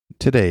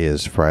Today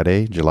is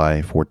Friday,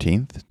 July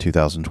 14th,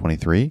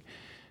 2023,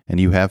 and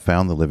you have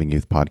found the Living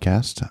Youth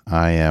Podcast.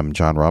 I am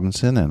John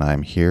Robinson, and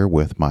I'm here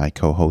with my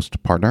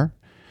co-host partner,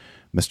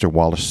 Mr.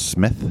 Wallace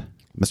Smith.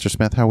 Mr.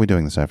 Smith, how are we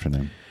doing this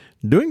afternoon?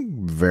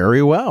 Doing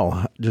very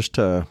well. Just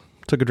took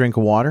a drink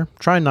of water,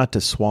 trying not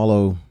to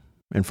swallow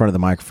in front of the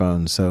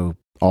microphone so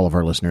all of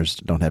our listeners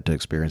don't have to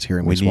experience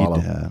hearing me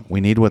swallow.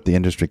 We need what the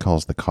industry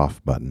calls the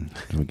cough button.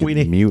 We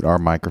can mute our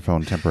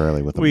microphone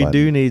temporarily with a button. We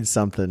do need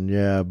something,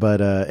 yeah.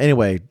 But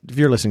anyway, if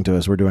you're listening to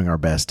us, we're doing our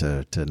best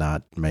to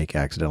not make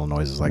accidental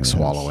noises like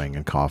swallowing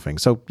and coughing.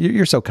 So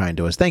you're so kind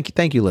to us.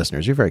 Thank you,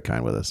 listeners. You're very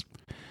kind with us.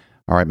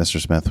 All right,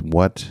 Mr. Smith,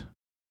 what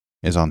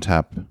is on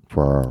tap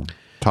for our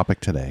topic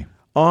today?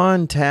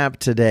 On tap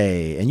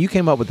today, and you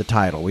came up with the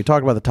title. We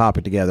talked about the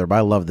topic together, but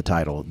I love the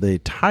title. The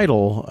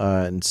title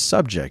and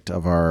subject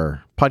of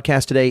our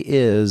podcast today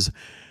is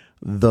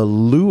The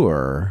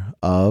Lure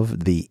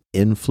of the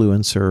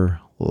Influencer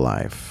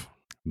Life.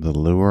 The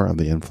Lure of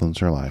the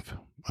Influencer Life.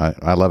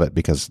 I love it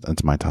because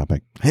it's my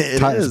topic.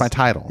 It's my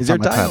title. It's your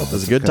title.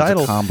 It's a good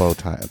title. It's a combo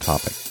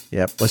topic.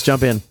 Yep. Let's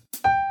jump in.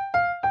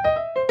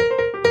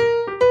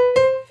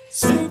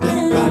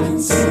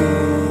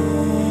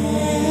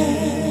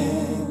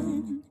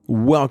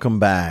 Welcome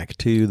back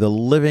to the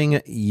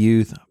Living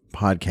Youth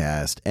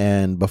Podcast.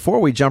 And before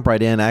we jump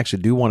right in, I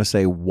actually do want to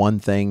say one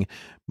thing.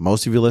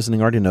 Most of you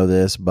listening already know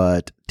this,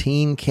 but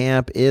Teen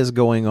Camp is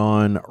going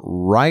on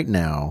right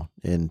now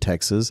in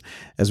Texas.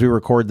 As we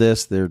record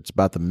this, it's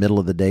about the middle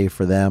of the day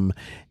for them,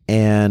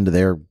 and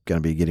they're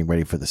going to be getting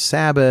ready for the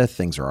Sabbath.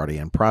 Things are already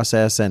in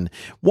process. And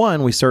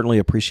one, we certainly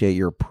appreciate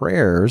your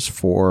prayers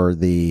for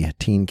the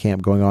Teen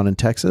Camp going on in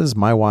Texas.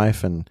 My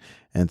wife and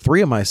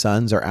three of my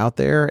sons are out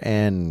there,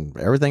 and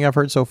everything I've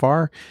heard so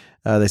far,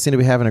 they seem to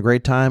be having a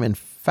great time. In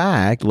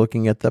fact,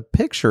 looking at the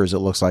pictures, it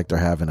looks like they're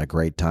having a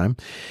great time.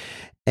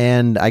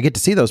 And I get to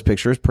see those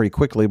pictures pretty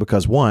quickly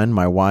because, one,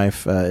 my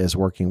wife is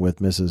working with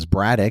Mrs.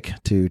 Braddock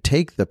to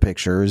take the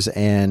pictures,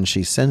 and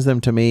she sends them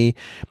to me,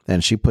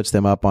 and she puts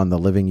them up on the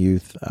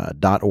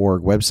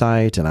livingyouth.org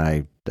website. And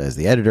I, as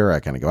the editor, I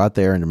kind of go out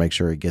there and to make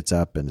sure it gets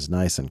up and is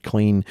nice and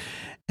clean.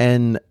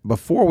 And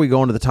before we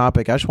go into the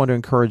topic, I just want to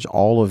encourage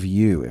all of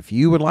you, if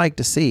you would like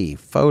to see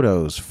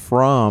photos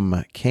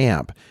from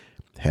camp,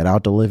 head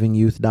out to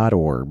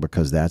livingyouth.org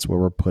because that's where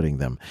we're putting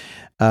them.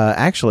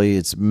 Actually,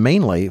 it's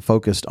mainly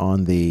focused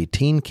on the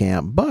teen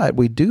camp, but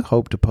we do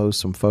hope to post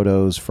some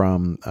photos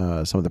from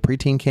some of the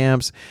preteen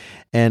camps.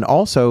 And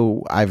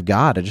also, I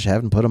just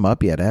haven't put them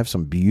up yet. I have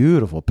some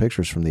beautiful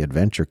pictures from the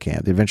adventure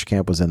camp. The adventure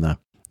camp was in the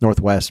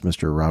Northwest,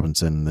 Mr.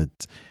 Robinson.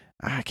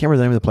 I can't remember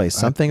the name of the place.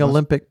 Something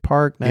Olympic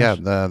Park. Yeah,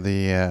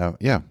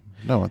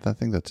 No, I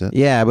think that's it.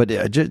 Yeah, but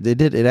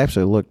it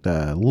actually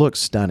looked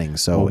stunning.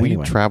 So we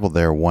anyway. traveled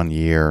there one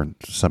year,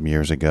 some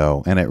years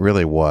ago, and it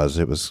really was.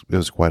 It was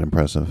quite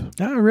impressive.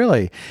 Oh,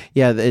 really?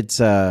 Yeah, it's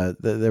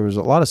there was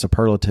a lot of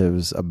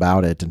superlatives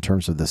about it in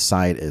terms of the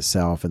site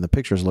itself, and the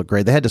pictures look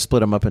great. They had to split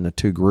them up into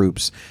two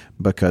groups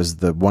because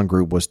the one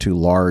group was too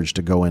large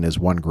to go in as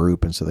one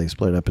group, and so they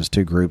split it up as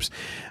two groups,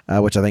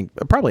 which I think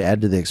probably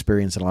added to the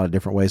experience in a lot of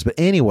different ways. But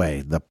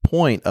anyway, the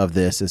point of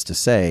this is to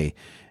say,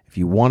 if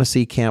you want to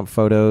see camp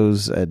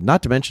photos,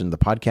 not to mention the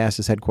podcast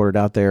is headquartered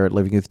out there at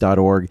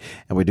livingyouth.org,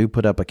 and we do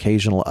put up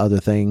occasional other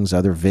things,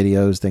 other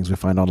videos, things we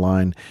find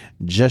online.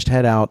 Just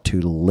head out to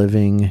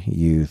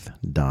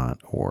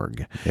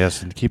livingyouth.org.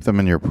 Yes, and keep them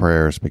in your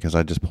prayers because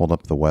I just pulled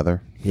up the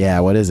weather. Yeah,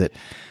 what is it?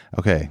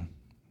 Okay,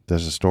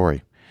 there's a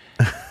story.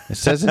 It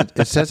says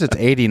it's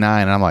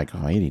 89, and I'm like,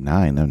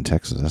 89 in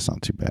Texas, that's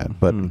not too bad.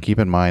 But keep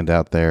in mind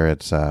out there,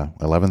 it's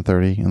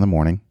 11:30 in the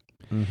morning.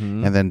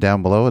 Mm-hmm. And then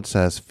down below it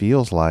says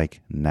feels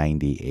like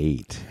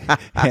 98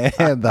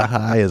 and the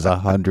high is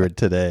 100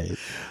 today.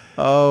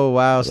 Oh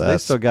wow. So they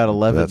still got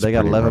 11. They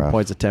got 11 rough.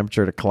 Points of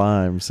temperature to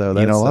climb. So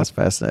that's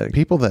fascinating.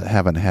 People that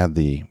haven't had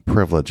the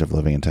privilege of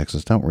living in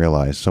Texas don't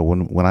realize. So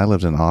when I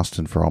lived in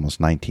Austin for almost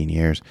 19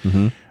 years,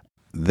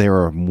 there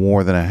were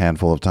more than a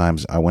handful of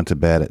times I went to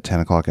bed at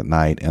 10 o'clock at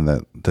night and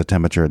the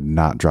temperature had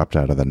not dropped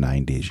out of the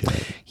 90s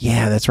yet.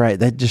 Yeah, that's right.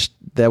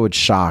 That would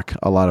shock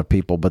a lot of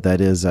people, but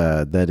that is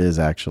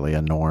actually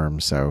a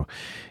norm. So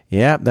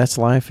yeah, that's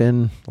life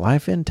in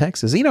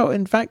Texas.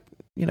 In fact,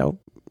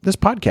 this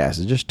podcast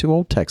is just two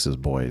old Texas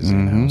boys.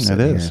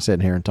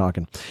 Sitting here and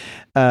talking.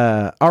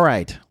 All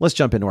right, let's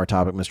jump into our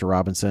topic, Mr.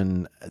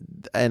 Robinson.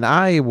 And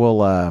I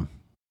will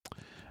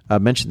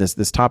mention this.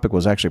 This topic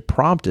was actually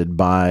prompted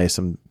by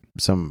some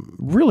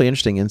really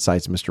interesting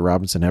insights Mr.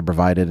 Robinson had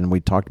provided, and we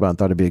talked about and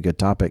thought it'd be a good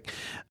topic.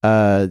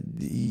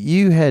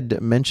 You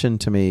had mentioned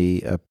to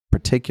me a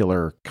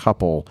particular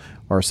couple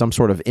or some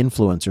sort of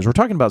influencers. We're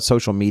talking about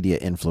social media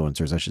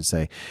influencers, I should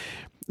say.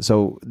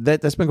 So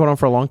that's been going on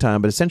for a long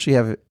time, but essentially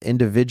you have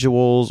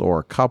individuals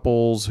or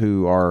couples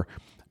who are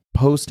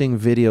posting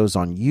videos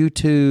on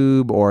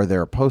YouTube, or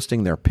they're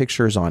posting their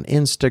pictures on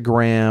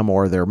Instagram,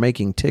 or they're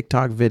making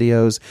TikTok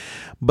videos,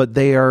 but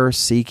they are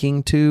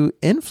seeking to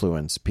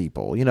influence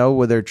people,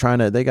 where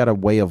they got a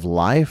way of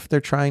life they're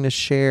trying to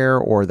share,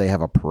 or they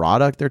have a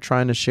product they're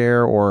trying to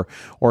share, or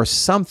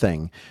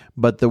something.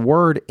 But the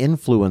word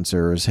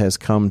influencers has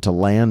come to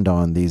land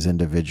on these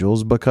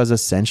individuals because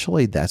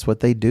essentially that's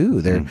what they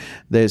do.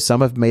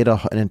 Some have made an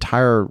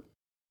entire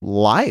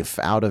life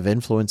out of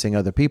influencing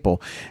other people.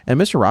 And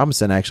Mr.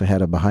 Robinson actually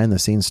had a behind the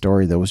scenes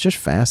story that was just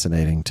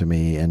fascinating to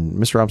me. And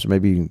Mr. Robinson,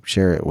 maybe you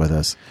share it with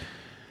us.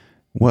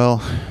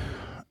 Well,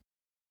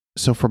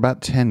 so for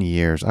about 10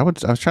 years, I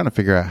was trying to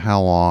figure out how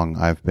long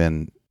I've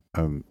been,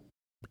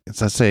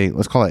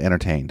 let's call it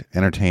entertained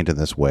in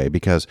this way,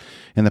 because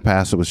in the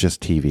past it was just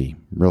TV,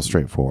 real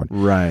straightforward.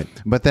 Right.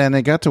 But then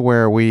it got to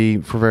where we,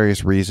 for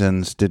various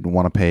reasons, didn't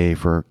want to pay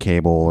for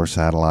cable or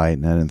satellite,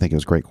 and I didn't think it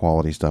was great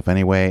quality stuff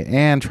anyway,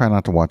 and try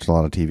not to watch a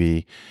lot of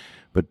TV.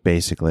 But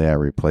basically, I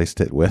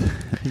replaced it with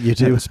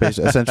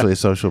essentially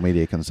social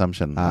media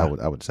consumption, I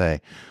would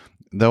say.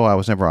 Though I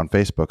was never on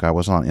Facebook, I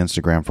was on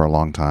Instagram for a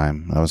long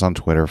time. I was on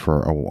Twitter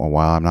for a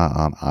while. I'm not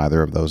on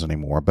either of those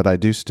anymore, but I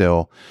do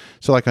still.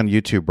 So like on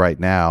YouTube right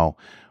now,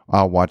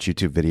 I'll watch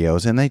YouTube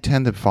videos, and they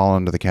tend to fall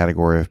into the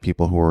category of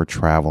people who are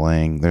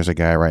traveling. There's a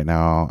guy right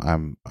now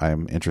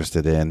I'm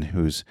interested in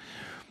who's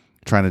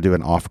trying to do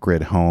an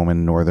off-grid home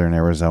in northern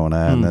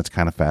Arizona, and that's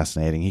kind of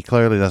fascinating. He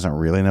clearly doesn't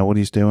really know what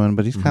he's doing,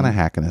 but he's kind of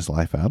hacking his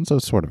life out, and so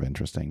it's sort of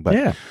interesting. But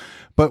yeah.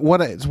 But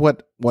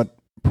what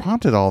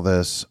prompted all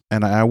this,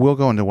 and I will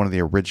go into one of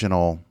the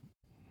original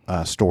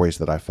stories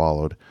that I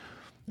followed,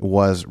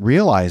 was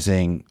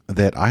realizing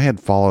that I had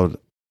followed,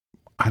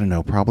 I don't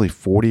know, probably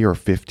 40 or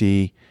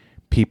 50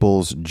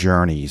 people's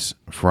journeys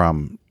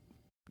from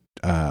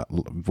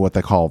what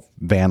they call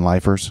van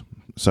lifers.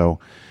 So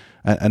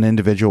an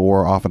individual,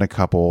 or often a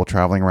couple,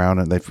 traveling around,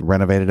 and they've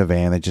renovated a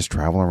van. They just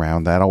travel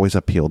around. That always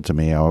appealed to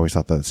me. I always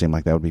thought that seemed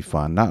like that would be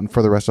fun, not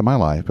for the rest of my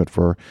life, but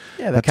for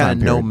that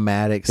kind of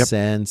nomadic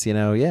sense.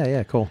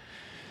 Yeah, cool.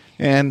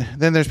 And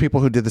then there's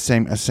people who did the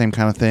same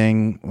kind of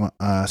thing,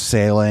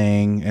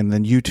 sailing, and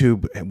then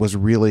YouTube was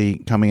really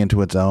coming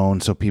into its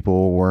own. So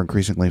people were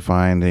increasingly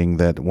finding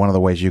that one of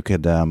the ways you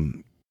could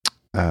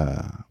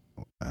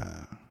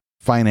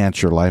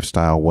finance your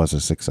lifestyle was a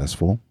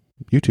successful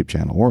YouTube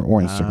channel or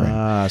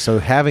Instagram. So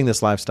having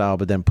this lifestyle,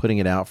 but then putting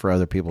it out for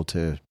other people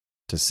to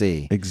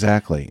see.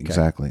 Exactly.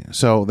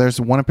 So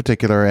there's one in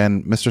particular,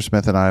 and Mr.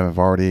 Smith and I have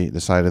already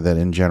decided that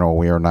in general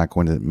we are not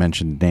going to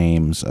mention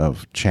names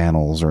of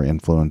channels or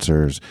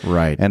influencers.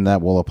 Right. And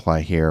that will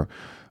apply here.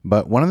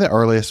 But one of the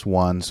earliest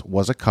ones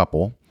was a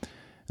couple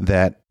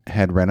that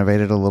had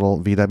renovated a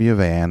little VW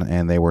van,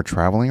 and they were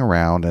traveling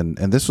around, and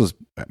this was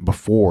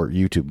before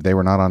YouTube. They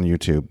were not on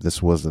YouTube.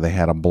 They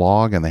had a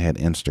blog and they had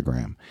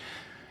Instagram.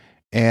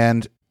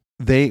 And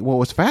what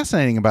was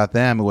fascinating about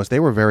them was they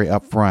were very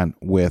upfront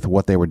with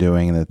what they were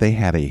doing, and that they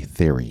had a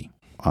theory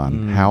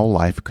on how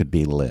life could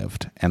be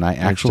lived. And I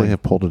actually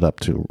have pulled it up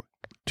to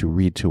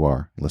read to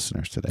our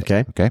listeners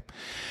today. Okay.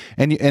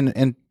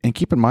 And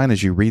keep in mind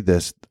as you read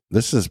this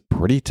is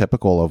pretty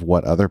typical of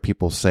what other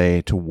people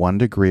say to one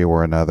degree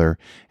or another,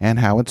 and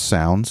how it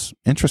sounds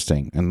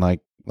interesting. And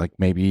like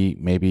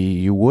maybe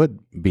you would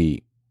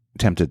be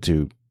tempted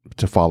to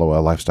follow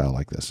a lifestyle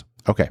like this.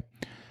 Okay.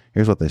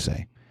 Here's what they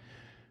say.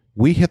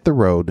 We hit the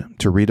road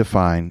to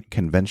redefine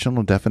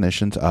conventional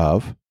definitions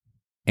of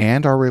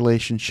and our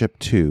relationship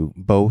to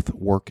both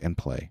work and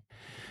play.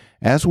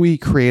 As we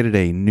created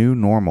a new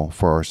normal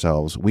for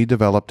ourselves, we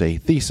developed a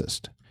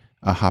thesis,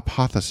 a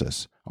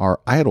hypothesis, our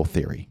idle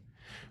theory,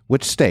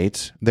 which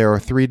states there are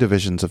 3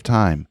 divisions of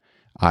time: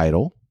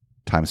 idle,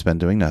 time spent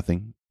doing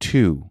nothing;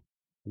 2,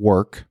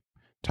 work,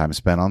 time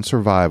spent on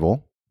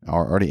survival.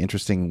 Already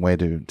interesting way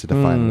to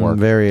define work.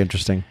 Very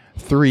interesting.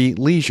 3,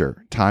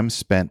 leisure, time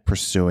spent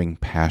pursuing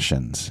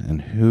passions.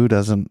 And who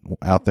doesn't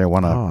out there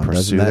want to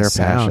pursue their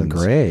passions?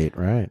 Great,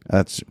 right?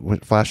 That's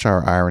flash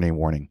our irony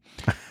warning.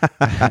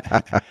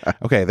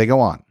 Okay, they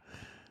go on.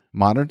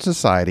 Modern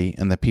society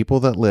and the people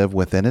that live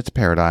within its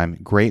paradigm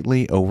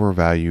greatly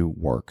overvalue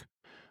work.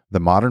 The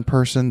modern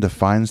person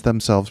defines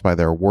themselves by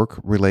their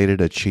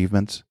work-related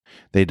achievements.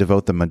 They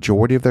devote the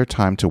majority of their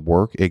time to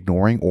work,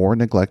 ignoring or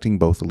neglecting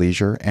both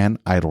leisure and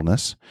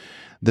idleness.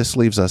 This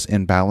leaves us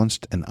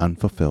imbalanced and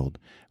unfulfilled.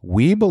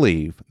 We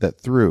believe that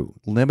through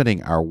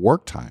limiting our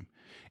work time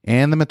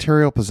and the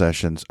material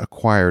possessions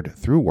acquired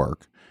through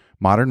work,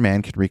 modern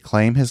man can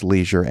reclaim his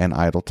leisure and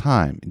idle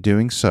time.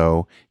 Doing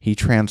so, he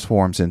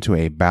transforms into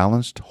a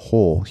balanced,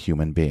 whole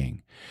human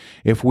being.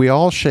 If we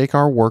all shake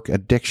our work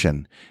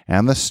addiction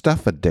and the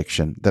stuff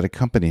addiction that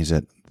accompanies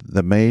it,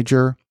 the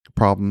major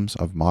problems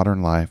of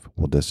modern life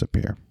will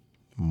disappear.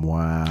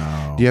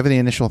 Wow. Do you have any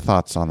initial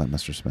thoughts on that,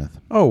 Mr. Smith?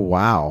 Oh,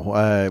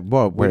 wow.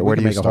 Well, where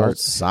do you make a whole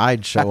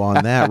sideshow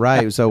on that,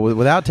 right? So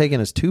without taking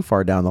us too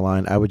far down the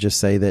line, I would just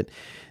say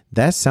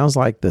that sounds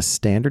like the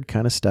standard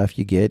kind of stuff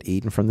you get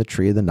eaten from the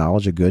tree of the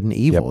knowledge of good and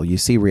evil. Yep. You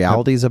see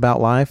realities about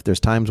life.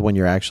 There's times when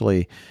you're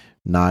actually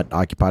not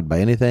occupied by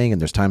anything,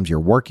 and there's times you're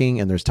working,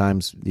 and there's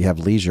times you have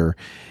leisure,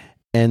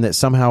 and that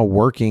somehow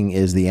working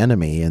is the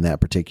enemy in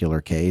that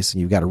particular case,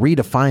 and you've got to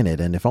redefine it.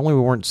 And if only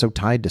we weren't so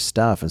tied to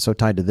stuff and so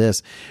tied to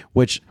this,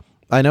 which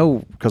I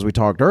know because we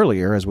talked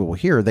earlier, as we will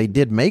hear, they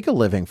did make a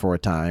living for a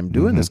time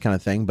doing this kind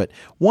of thing. But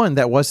one,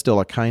 that was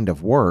still a kind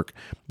of work.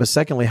 But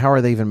secondly, how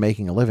are they even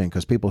making a living?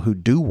 Because people who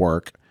do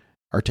work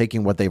are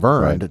taking what they've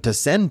earned to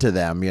send to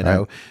them, you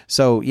know?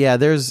 So yeah,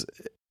 there's,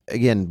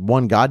 again,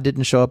 one, God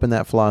didn't show up in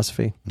that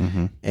philosophy.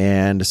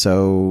 And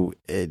so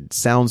it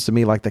sounds to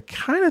me like the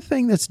kind of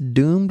thing that's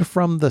doomed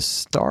from the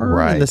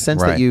start, in the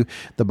sense that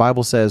the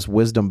Bible says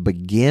wisdom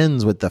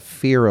begins with the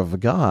fear of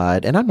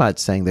God. And I'm not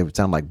saying they would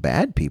sound like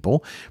bad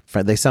people.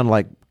 They sound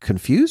like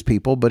confused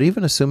people, but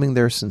even assuming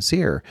they're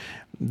sincere,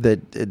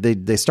 that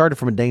they started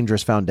from a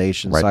dangerous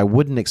foundation. So I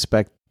would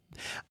expect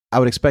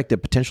it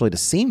potentially to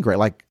seem great.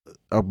 Like,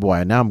 oh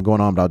boy, now I'm going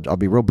on, but I'll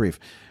be real brief.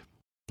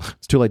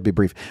 It's too late to be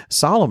brief.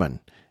 Solomon,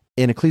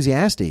 in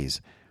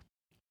Ecclesiastes,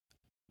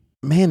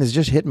 man, it's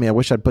just hit me. I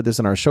wish I'd put this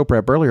in our show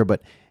prep earlier,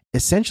 but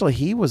essentially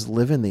he was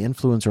living the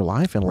influencer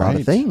life in a lot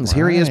of things.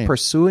 Here he is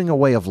pursuing a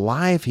way of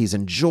life. He's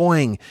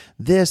enjoying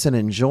this and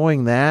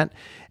enjoying that.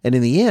 And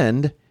in the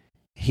end,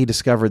 he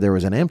discovered there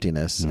was an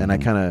emptiness. And I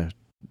kind of,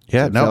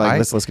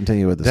 let's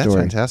continue with the story.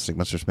 That's fantastic,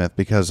 Mr. Smith,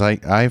 because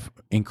I've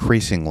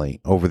increasingly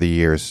over the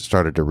years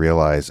started to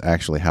realize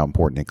actually how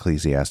important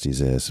Ecclesiastes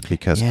is,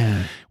 because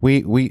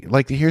we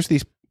like, here's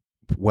these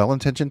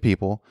well-intentioned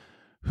people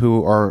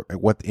who are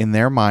in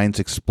their minds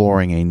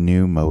exploring a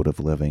new mode of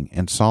living.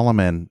 And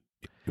Solomon,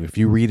 if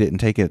you read it and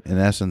take it in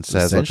essence,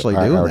 says, essentially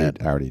I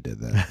already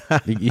did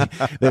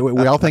that.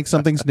 We all think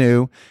something's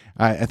new.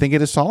 I think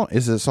it is Solomon.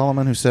 Is it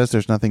Solomon who says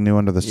there's nothing new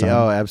under the sun?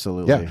 Oh,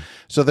 absolutely. Yeah.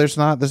 So this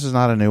is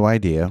not a new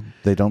idea.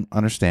 They don't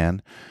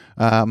understand.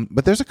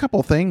 But there's a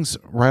couple things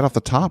right off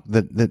the top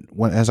that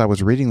as I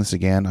was reading this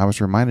again, I was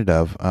reminded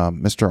of.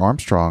 Mr.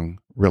 Armstrong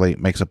really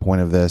makes a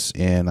point of this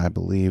in, I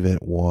believe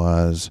it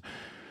was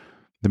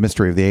The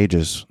Mystery of the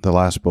Ages, the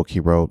last book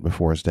he wrote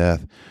before his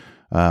death,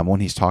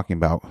 when he's talking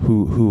about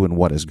who and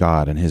what is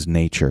God and his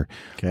nature.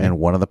 Okay. And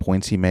one of the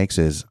points he makes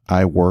is,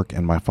 I work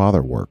and my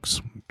Father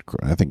works.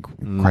 I think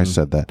Christ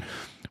said that.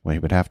 Well, he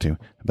would have to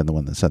have been the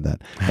one that said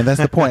that. And that's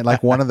the point.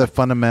 Like, one of the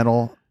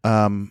fundamental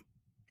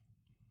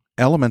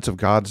elements of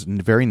God's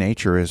very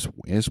nature is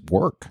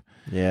work.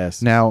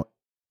 Yes. Now,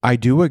 I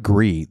do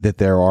agree that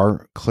there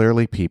are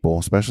clearly people,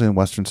 especially in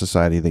Western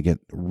society, that get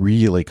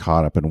really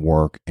caught up in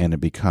work, and it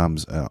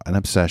becomes an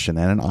obsession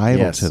and an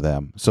idol to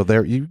them. So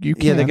there, you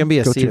can there can be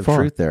a seed of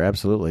truth there.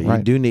 Absolutely, you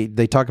do need.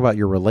 They talk about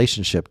your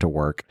relationship to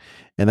work,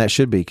 and that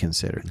should be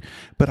considered.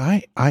 But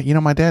I,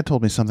 my dad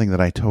told me something that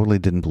I totally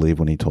didn't believe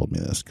when he told me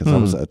this, because I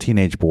was a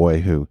teenage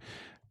boy who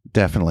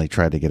definitely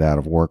tried to get out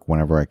of work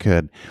whenever I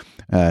could,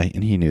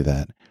 and he knew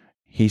that.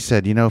 He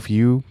said, he was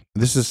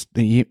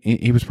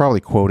probably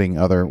quoting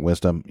other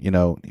wisdom,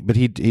 but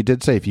he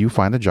did say, if you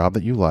find a job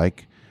that you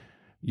like,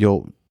 it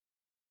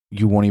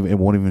won't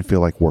even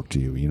feel like work to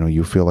you.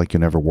 You feel like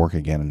you'll never work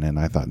again. And then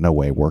I thought, no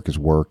way, work is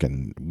work,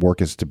 and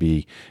work is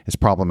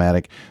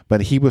problematic.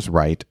 But he was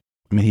right.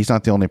 I mean, he's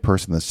not the only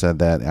person that said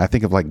that. I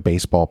think of like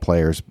baseball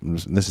players,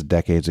 this is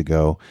decades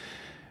ago,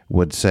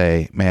 would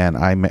say, man,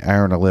 I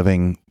earn a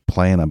living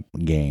playing a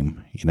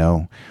game,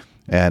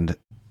 and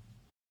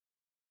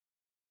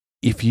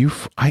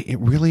it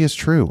really is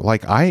true.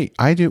 Like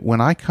I do, when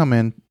I come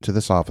into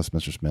this office,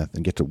 Mr. Smith,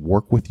 and get to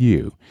work with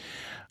you,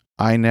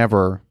 I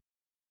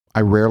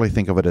rarely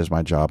think of it as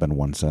my job in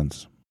one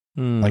sense.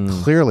 Like,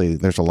 clearly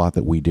there's a lot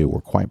that we do.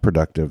 We're quite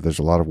productive. There's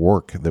a lot of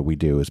work that we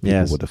do, as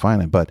people would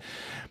define it. But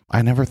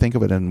I never think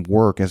of it in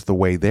work as the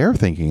way they're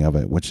thinking of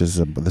it, which is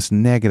this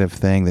negative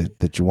thing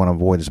that you want to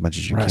avoid as much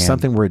as you can.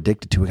 Something we're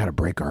addicted to. We got to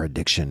break our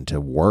addiction to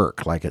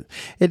work. Like it,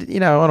 I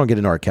don't get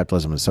into our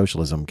capitalism and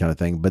socialism kind of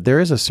thing, but there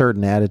is a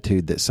certain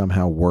attitude that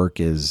somehow work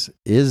is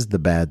the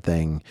bad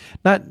thing.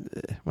 Not,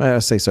 I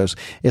say so.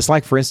 It's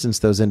like, for instance,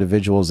 those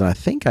individuals, and I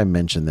think I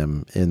mentioned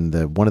them in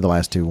one of the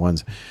last two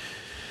ones,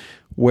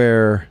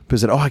 where people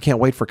said, I can't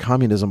wait for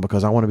communism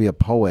because I want to be a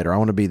poet, or I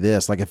want to be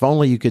this. Like, if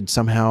only you could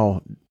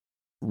somehow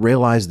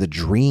realize the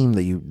dream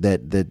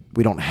that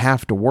we don't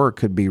have to work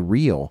could be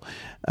real.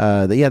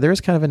 There is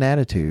kind of an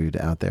attitude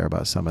out there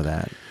about some of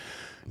that.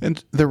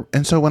 And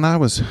so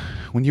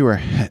when you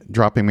were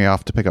dropping me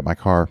off to pick up my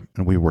car,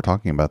 and we were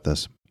talking about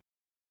this,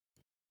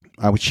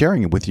 I was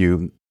sharing it with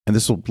you, and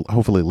this will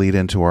hopefully lead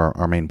into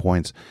our main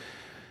points.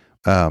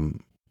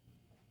 An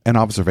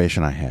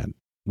observation I had,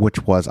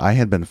 which was, I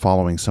had been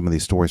following some of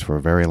these stories for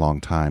a very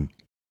long time,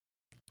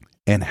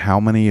 and how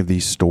many of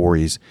these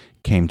stories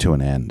came to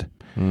an end.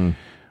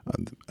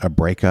 A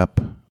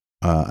breakup,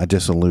 a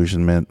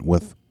disillusionment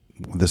with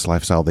this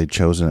lifestyle they'd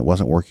chosen. It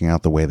wasn't working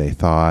out the way they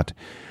thought.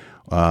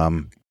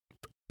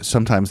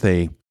 Sometimes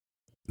they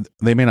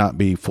may not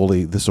be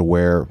fully this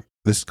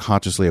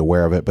consciously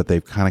aware of it, but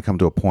they've kind of come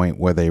to a point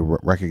where they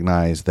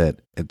recognize that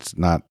it's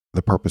not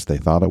the purpose they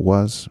thought it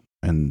was,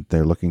 and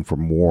they're looking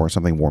for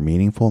something more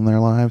meaningful in their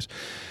lives.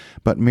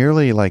 But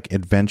merely like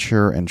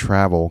adventure and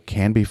travel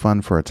can be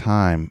fun for a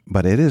time,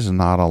 but it is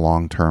not a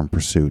long-term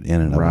pursuit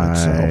in and of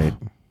itself.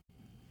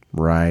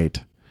 Right.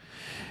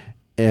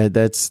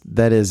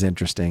 That is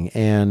interesting.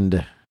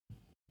 And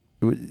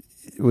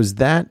was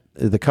that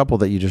the couple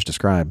that you just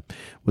described?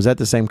 Was that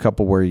the same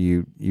couple where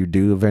you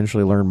do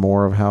eventually learn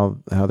more of how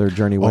their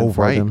journey went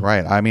for them?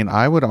 Right. I mean,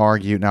 I would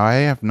argue, now I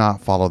have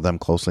not followed them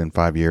closely in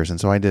 5 years, and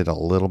so I did a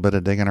little bit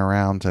of digging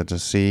around to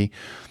see,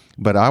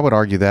 but I would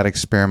argue that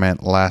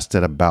experiment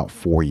lasted about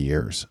 4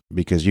 years,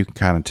 because you can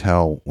kind of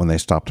tell when they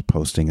stopped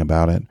posting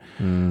about it,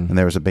 and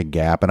there was a big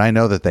gap. And I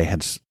know that they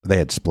had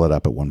split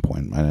up at one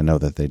point. I know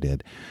that they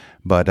did.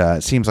 But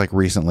it seems like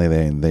recently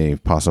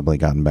they've possibly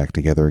gotten back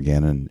together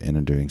again and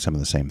are doing some of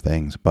the same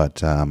things.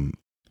 But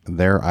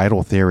their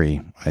idle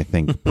theory, I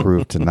think,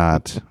 proved to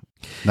not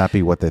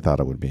be what they thought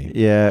it would be.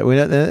 Yeah,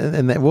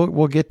 and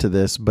we'll get to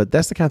this, but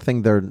that's the kind of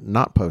thing they're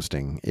not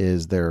posting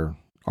is their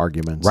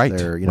arguments. Right.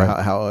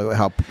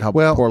 How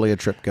poorly a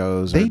trip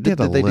goes. They did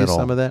they do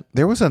some of that?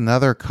 There was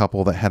another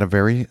couple that had a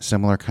very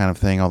similar kind of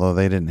thing, although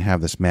they didn't have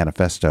this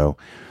manifesto.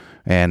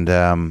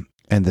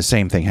 And the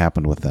same thing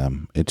happened with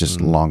them. It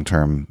just long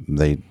term,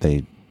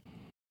 they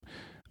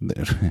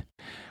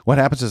what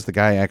happens is the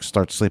guy actually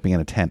starts sleeping in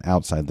a tent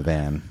outside the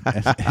van.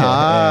 When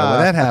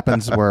that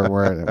happens,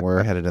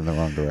 we're headed in the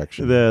wrong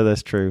direction. Yeah,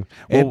 that's true.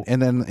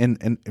 And then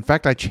in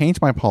fact, I changed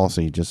my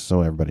policy just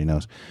so everybody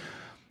knows.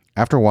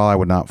 After a while, I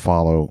would not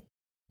follow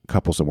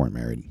couples that weren't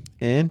married.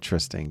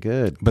 Interesting.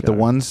 Good. But the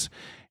ones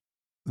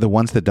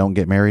that don't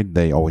get married,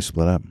 they always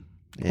split up.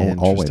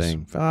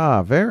 Interesting.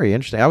 Always. Very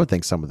interesting. I would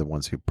think some of the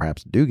ones who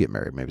perhaps do get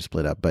married maybe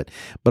split up, but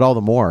all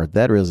the more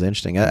that is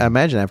interesting. I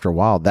imagine after a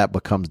while that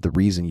becomes the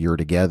reason you're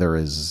together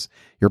as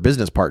your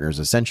business partners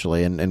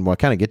essentially, and we'll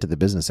kind of get to the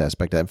business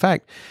aspect. In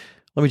fact,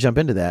 let me jump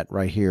into that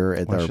right here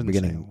at the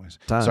beginning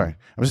time. Sorry,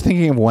 I was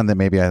thinking of one that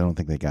maybe I don't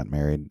think they got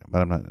married,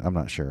 but I'm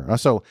not sure.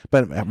 So,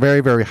 but a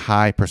very, very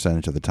high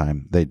percentage of the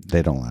time they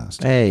don't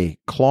last. Hey,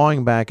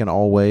 clawing back in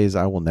all ways,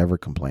 I will never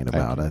complain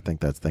about. I think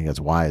that's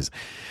wise.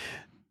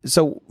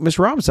 So, Mr.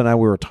 Robinson and I,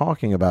 we were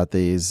talking about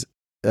these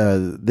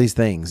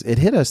things. It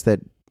hit us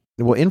that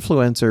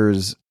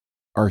influencers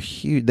are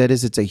huge. That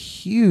is, it's a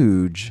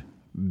huge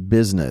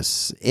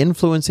business,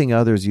 influencing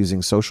others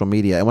using social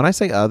media. And when I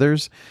say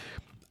others,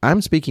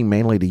 I'm speaking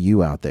mainly to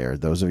you out there,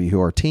 those of you who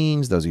are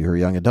teens, those of you who are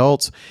young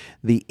adults.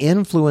 The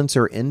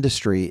influencer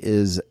industry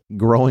is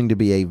growing to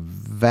be a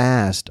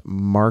vast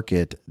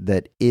market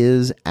that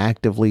is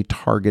actively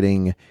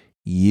targeting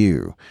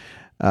you.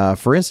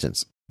 For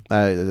instance,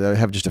 I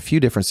have just a few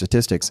different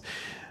statistics.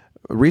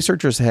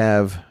 Researchers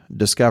have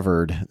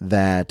discovered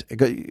that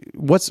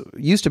what's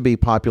used to be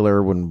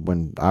popular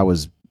when I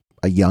was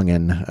a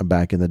youngin'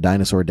 back in the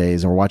dinosaur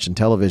days and we're watching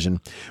television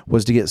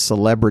was to get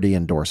celebrity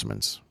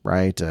endorsements,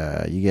 right?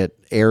 You get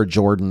Air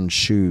Jordan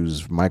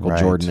shoes, Michael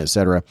Jordan,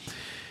 etc.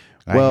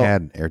 I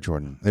had Air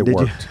Jordan. It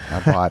worked. I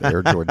bought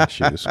Air Jordan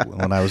shoes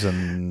when I was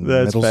in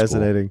middle school. That's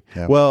fascinating.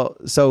 Yeah. Well,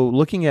 so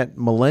looking at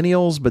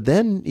millennials, but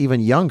then even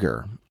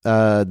younger,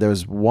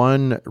 there's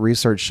one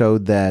research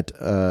showed that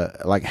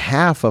like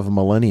half of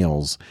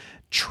millennials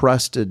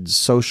trusted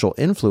social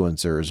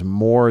influencers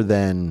more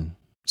than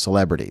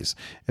celebrities.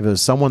 If it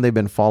was someone they've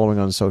been following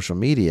on social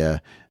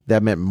media,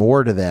 that meant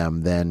more to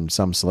them than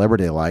some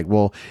celebrity they like.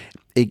 Well,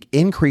 it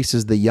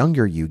increases the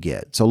younger you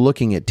get. So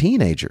looking at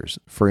teenagers,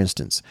 for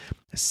instance,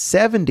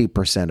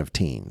 70% of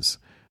teens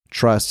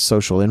trust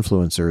social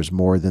influencers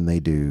more than they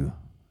do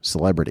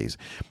celebrities.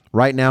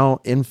 Right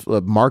now,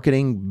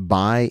 marketing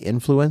by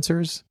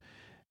influencers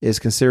is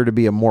considered to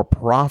be a more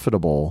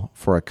profitable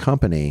for a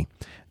company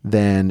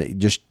than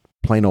just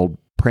plain old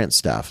print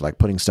stuff, like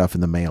putting stuff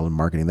in the mail and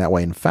marketing that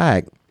way. In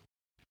fact,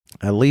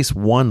 at least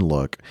one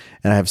look,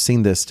 and I have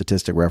seen this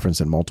statistic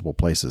referenced in multiple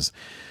places,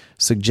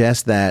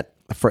 suggests that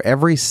for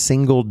every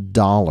single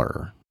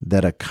dollar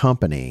that a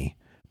company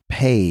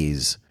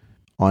pays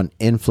on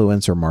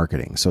influencer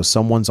marketing, so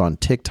someone's on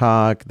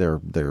TikTok, they're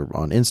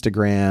on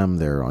Instagram,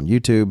 they're on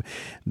YouTube,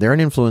 they're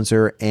an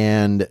influencer,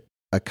 and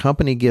a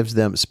company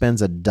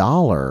spends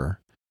 $1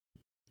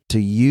 to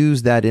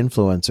use that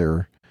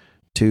influencer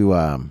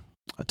to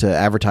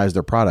advertise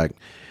their product,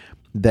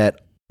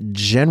 that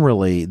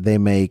generally they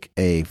make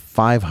a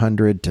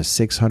 500 to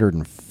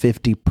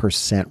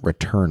 650%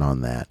 return on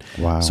that.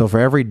 Wow. So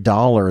for every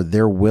dollar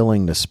they're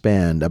willing to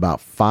spend, about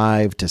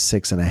 $5 to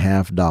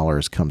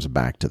 $6.50 comes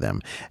back to them.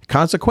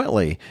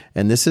 Consequently,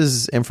 and this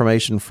is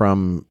information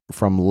from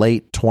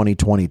late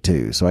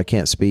 2022, so I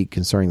can't speak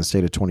concerning the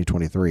state of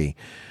 2023,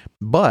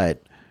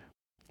 but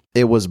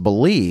it was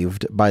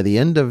believed by the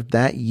end of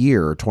that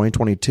year,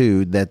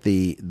 2022, that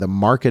the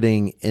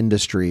marketing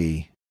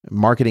industry,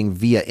 marketing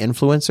via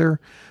influencer,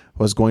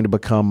 was going to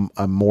become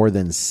a more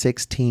than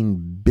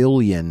 $16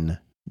 billion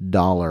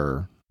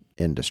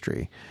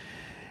industry.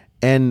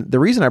 And the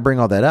reason I bring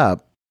all that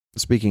up,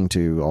 speaking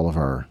to all of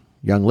our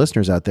young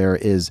listeners out there,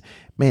 is,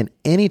 man,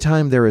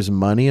 anytime there is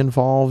money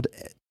involved,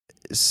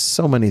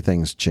 so many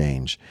things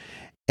change.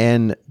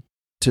 And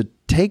to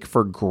take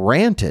for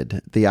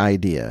granted the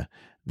idea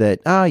that,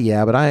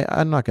 yeah, but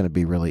I'm not going to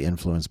be really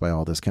influenced by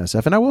all this kind of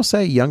stuff. And I will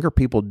say younger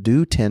people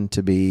do tend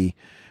to be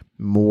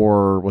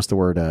more,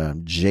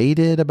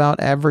 jaded about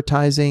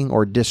advertising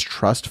or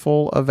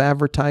distrustful of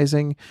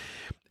advertising.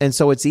 And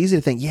so it's easy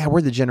to think, yeah,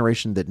 we're the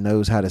generation that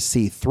knows how to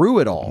see through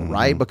it all,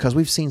 right? Because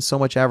we've seen so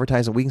much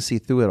advertising, we can see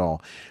through it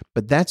all.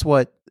 But that's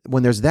when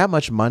there's that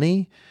much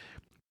money,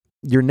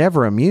 you're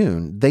never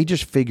immune. They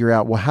just figure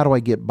out, well, how do I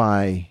get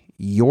by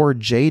your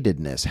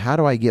jadedness? How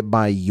do I get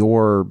by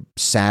your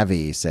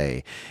savvy,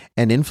 say?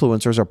 And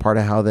influencers are part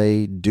of how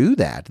they do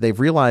that. They've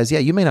realized, yeah,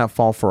 you may not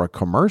fall for a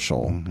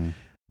commercial,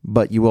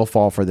 but you will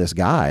fall for this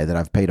guy that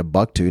I've paid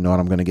 $1 to, knowing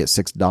I'm going to get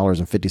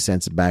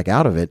 $6.50 back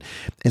out of it.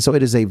 And so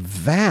it is a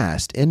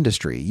vast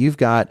industry. You've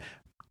got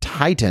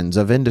titans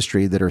of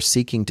industry that are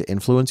seeking to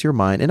influence your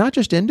mind, and not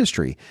just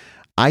industry,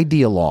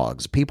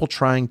 ideologues, people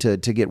trying to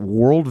get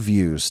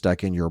worldviews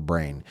stuck in your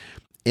brain.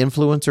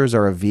 Influencers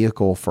are a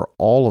vehicle for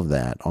all of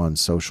that on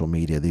social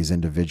media, these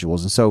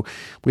individuals. And so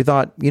we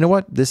thought, you know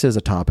what? This is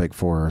a topic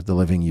for the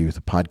Living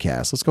Youth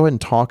podcast. Let's go ahead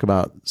and talk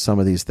about some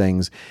of these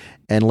things.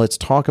 And let's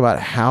talk about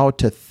how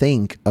to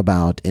think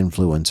about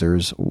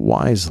influencers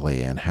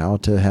wisely and how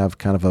to have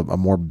kind of a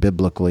more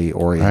biblically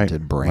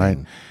oriented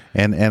brain.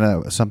 Right.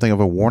 And something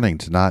of a warning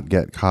to not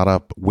get caught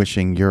up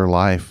wishing your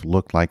life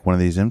looked like one of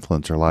these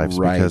influencer lives.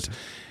 Right. Because,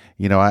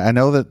 I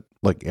know that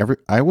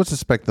I would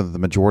suspect that the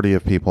majority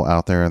of people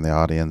out there in the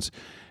audience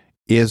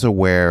is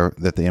aware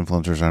that the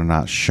influencers are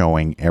not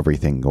showing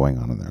everything going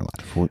on in their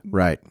life.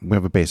 Right. We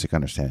have a basic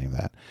understanding of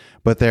that.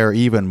 But they're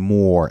even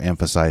more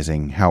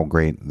emphasizing how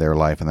great their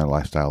life and their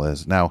lifestyle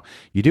is. Now,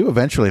 you do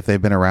eventually, if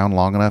they've been around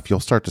long enough, you'll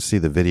start to see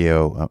the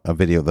video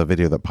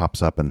that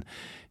pops up and,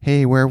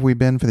 hey, where have we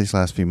been for these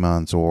last few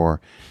months? Or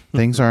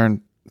things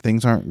aren't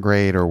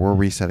great, or we're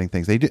resetting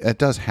things. It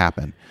does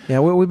happen. Yeah,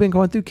 we've been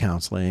going through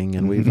counseling,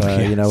 and we've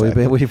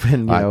we've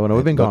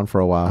been gone for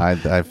a while.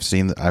 I've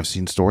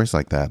seen stories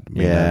like that.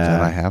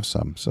 And I have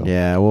some. So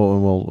yeah,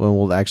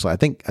 we'll actually, I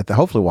think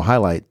hopefully we'll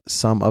highlight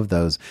some of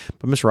those.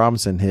 But Mr.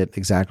 Robinson hit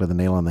exactly the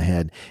nail on the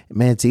head.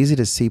 Man, it's easy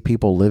to see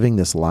people living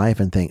this life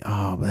and think,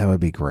 oh, that would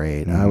be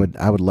great.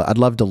 I'd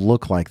love to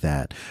look like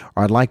that,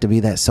 or I'd like to be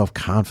that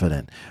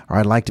self-confident, or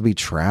I'd like to be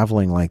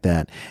traveling like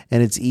that.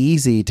 And it's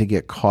easy to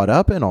get caught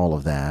up in all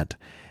of that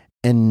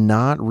and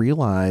not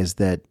realize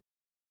that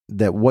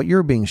what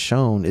you're being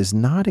shown is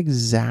not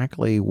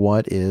exactly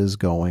what is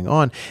going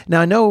on.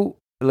 Now, I know,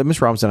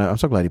 Mr. Robinson, I'm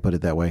so glad you put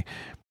it that way.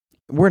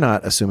 We're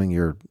not assuming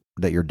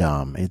that you're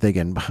dumb. You're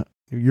thinking,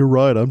 you're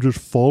right, I'm just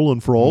falling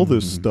for all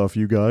this stuff,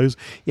 you guys.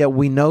 Yeah,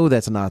 we know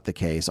that's not the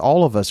case.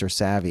 All of us are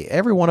savvy.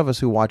 Every one of us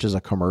who watches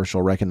a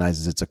commercial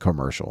recognizes it's a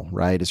commercial,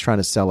 right? It's trying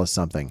to sell us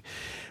something.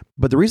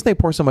 But the reason they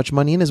pour so much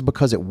money in is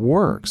because it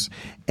works.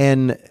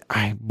 And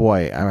I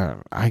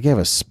gave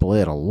a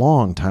split a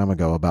long time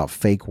ago about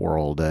fake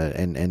world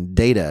and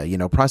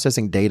data,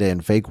 processing data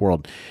in fake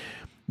world,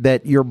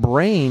 that your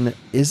brain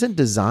isn't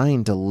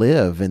designed to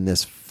live in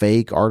this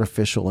fake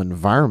artificial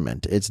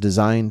environment. It's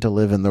designed to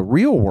live in the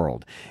real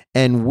world.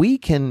 And we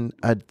can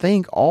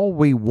think all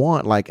we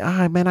want, like,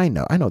 man, I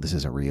know this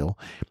isn't real,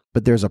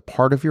 but there's a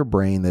part of your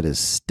brain that is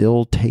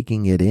still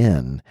taking it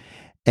in.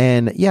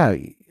 And yeah,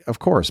 of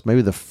course,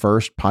 maybe the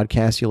first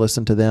podcast you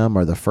listen to them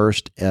or the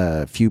first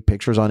few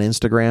pictures on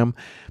Instagram.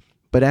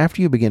 But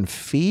after you begin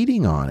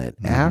feeding on it,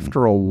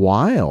 after a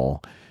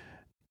while,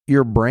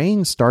 your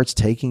brain starts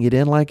taking it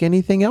in like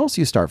anything else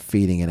you start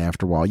feeding it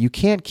after a while. You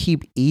can't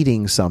keep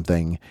eating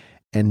something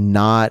and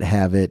not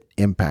have it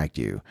impact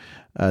you.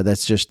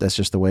 That's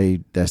the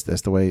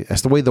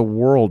way the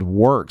world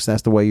works.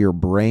 That's the way your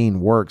brain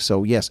works.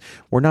 So yes,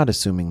 we're not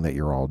assuming that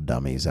you're all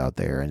dummies out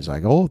there. And it's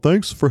like, oh,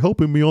 thanks for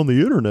helping me on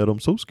the internet. I'm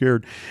so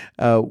scared.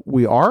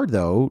 We are,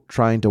 though,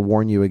 trying to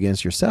warn you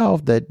against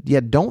yourself that,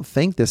 don't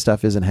think this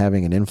stuff isn't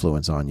having an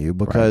influence on you,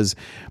 because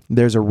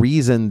there's a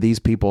reason these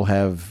people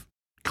have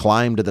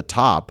climbed to the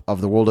top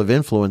of the world of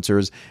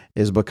influencers,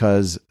 is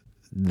because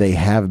they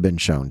have been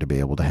shown to be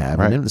able to have.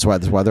 Right. And that's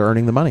why they're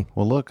earning the money.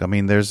 Well, look, I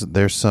mean, there's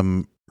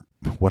some,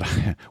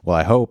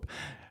 I hope,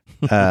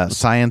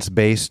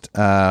 science-based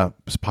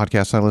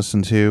podcasts I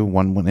listen to.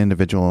 One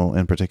individual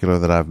in particular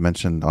that I've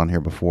mentioned on here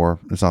before.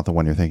 It's not the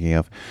one you're thinking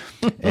of.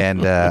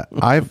 And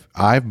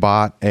I've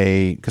bought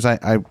because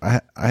I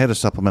had a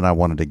supplement I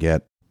wanted to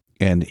get,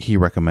 and he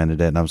recommended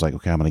it, and I was like,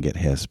 okay, I'm going to get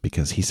his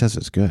because he says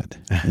it's good.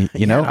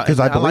 Because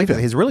I believe it.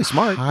 He's really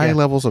smart. High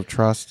levels of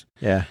trust,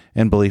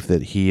 and belief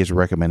that he is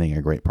recommending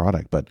a great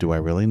product. But do I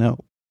really know?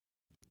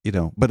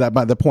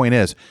 But the point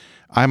is,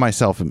 I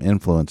myself am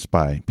influenced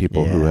by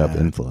people who have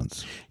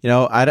influence.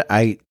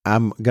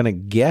 I'm going to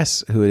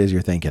guess who it is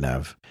you're thinking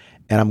of,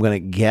 and I'm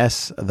going to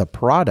guess the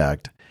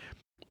product.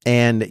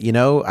 And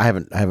I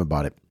haven't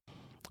bought it,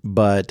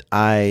 but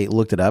I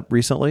looked it up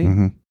recently,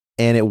 and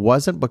it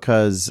wasn't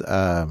because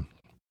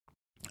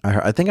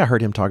I think I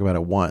heard him talk about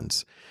it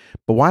once,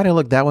 But why did I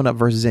look that one up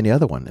versus any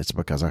other one? It's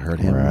because I heard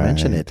him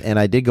mention it. And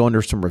I did go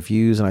under some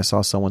reviews and I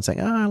saw someone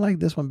saying, I like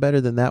this one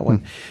better than that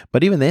one.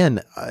 But even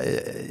then,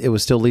 it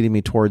was still leading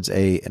me towards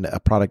a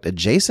product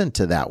adjacent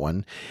to that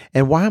one.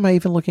 And why am I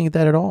even looking at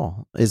that at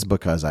all? Is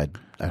because I'd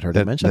heard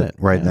him mention it.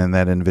 Right. Yeah. And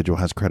that individual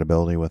has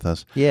credibility with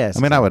us. Yes. I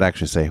mean, I would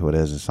actually say who it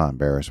is. It's not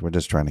embarrassed. We're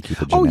just trying to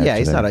keep it generic. Oh, yeah.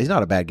 He's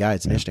not a bad guy.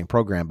 It's an interesting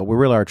program. But we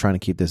really are trying to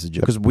keep this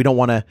because we don't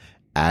want to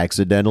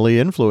accidentally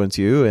influence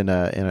you in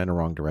a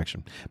wrong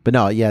direction. But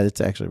no, yeah,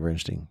 it's actually a very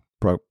interesting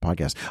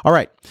podcast. All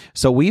right.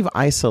 So we've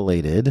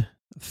isolated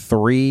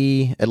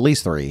at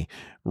least three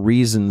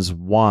reasons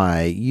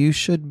why you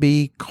should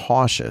be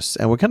cautious.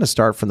 And we'll kind of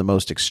start from the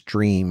most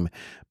extreme,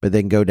 but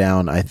then go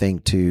down, I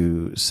think,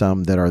 to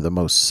some that are the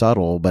most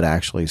subtle, but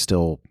actually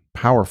still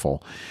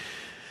powerful.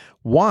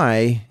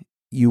 Why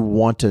you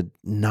want to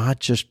not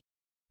just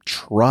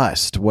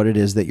trust what it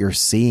is that you're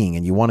seeing,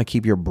 and you want to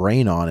keep your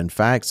brain on. In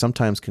fact,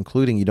 sometimes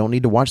concluding you don't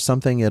need to watch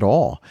something at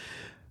all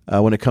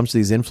when it comes to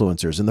these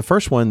influencers. And the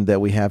first one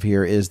that we have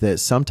here is that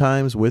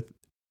sometimes with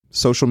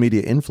social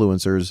media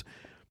influencers,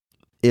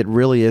 it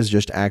really is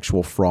just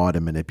actual fraud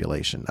and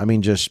manipulation. I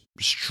mean, just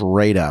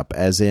straight up,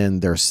 as in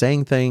they're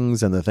saying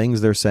things and the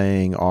things they're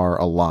saying are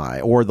a lie,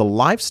 or the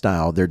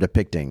lifestyle they're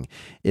depicting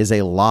is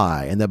a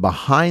lie. And that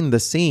behind the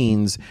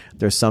scenes,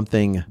 there's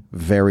something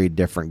very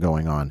different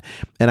going on.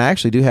 And I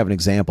actually do have an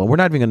example. We're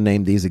not even going to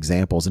name these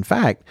examples. In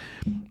fact,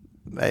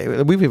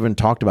 we've even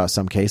talked about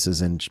some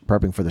cases in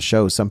prepping for the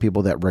show, some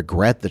people that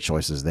regret the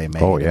choices they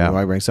made. Oh, yeah.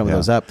 I bring some of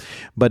those up.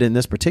 But in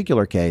this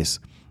particular case,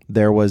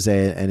 there was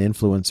an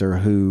influencer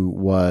who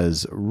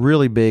was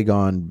really big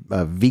on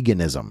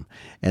veganism,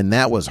 and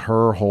that was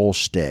her whole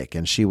shtick.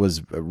 And she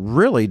was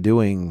really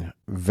doing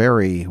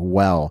very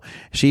well.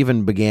 She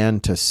even began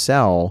to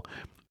sell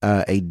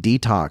a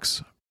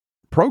detox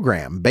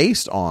program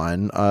based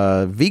on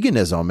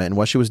veganism and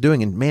what she was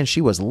doing. And man,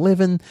 she was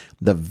living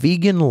the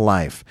vegan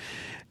life.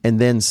 And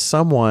then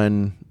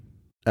someone,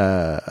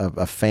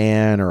 a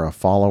fan or a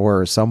follower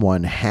or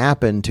someone,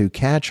 happened to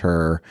catch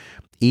her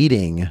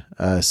eating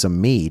some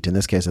meat. In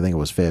this case, I think it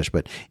was fish,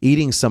 but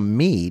eating some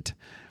meat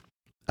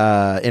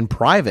in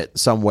private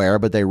somewhere,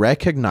 but they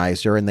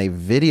recognized her and they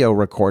video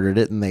recorded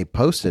it and they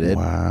posted it.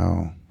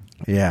 Wow.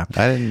 Yeah.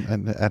 I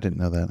didn't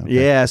know that. Okay.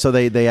 Yeah. So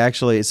they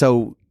actually,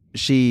 so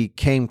she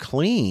came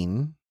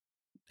clean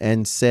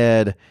and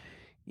said,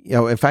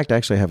 in fact, I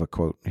actually have a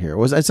quote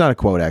here. It's not a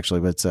quote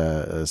actually, but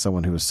it's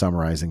someone who was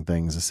summarizing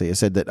things. It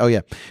said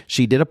that,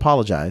 she did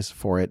apologize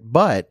for it,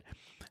 but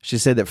she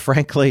said that,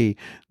 frankly,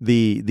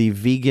 the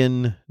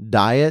vegan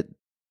diet,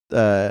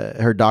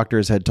 her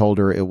doctors had told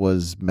her it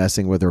was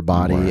messing with her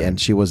body and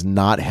she was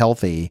not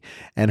healthy.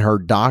 And her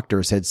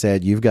doctors had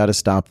said, you've got to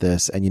stop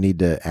this and you need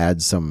to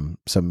add some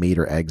meat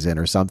or eggs in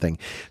or something.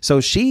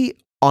 So she,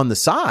 on the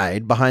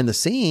side, behind the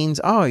scenes,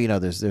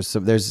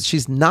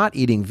 she's not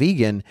eating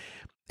vegan.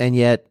 And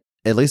yet,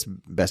 at least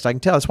best I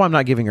can tell, that's why I'm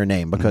not giving her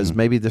name, because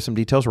maybe there's some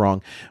details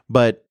wrong.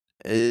 But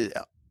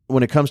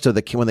when it comes to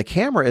when the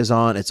camera is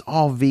on, it's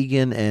all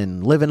vegan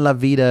and living la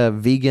vida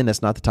vegan.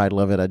 That's not the title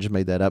of it. I just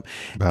made that up.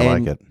 I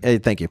like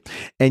it. Thank you.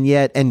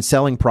 And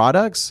selling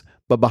products,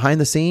 but behind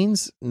the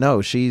scenes,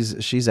 no,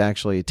 she's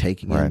actually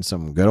taking in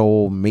some good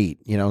old meat,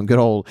 and good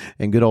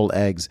old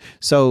eggs.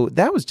 So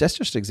that was just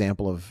an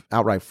example of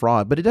outright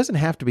fraud, but it doesn't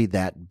have to be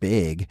that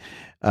big.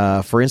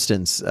 For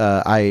instance,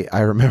 I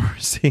remember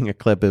seeing a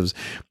clip of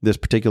this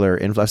particular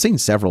I've seen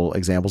several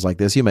examples like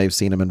this. You may have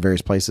seen them in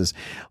various places.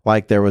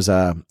 Like there was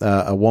a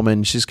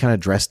woman, she's kind of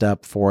dressed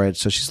up for it.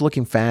 So she's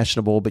looking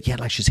fashionable, but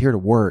like she's here to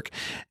work,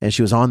 and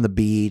she was on the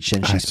beach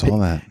and I saw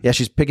that. Yeah.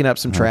 She's picking up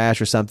some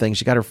trash or something.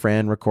 She got her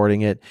friend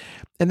recording it.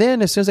 And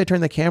then as soon as they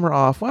turn the camera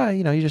off,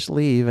 you just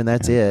leave and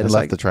that's it. It's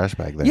left the trash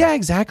bag there. Yeah,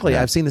 exactly.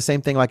 Yeah. I've seen the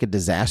same thing like at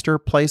disaster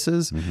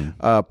places,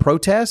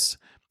 protests.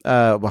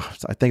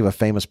 I think of a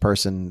famous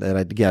person that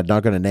I'm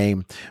not going to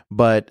name,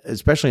 but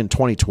especially in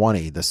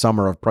 2020, the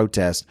summer of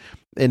protest,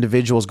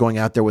 individuals going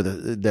out there with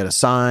a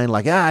sign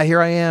like, here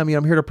I am,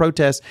 I'm here to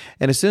protest.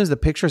 And as soon as the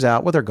picture's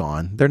out, they're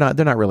gone. They're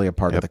not really a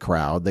part of the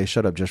crowd. They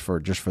showed up just for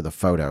the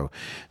photo.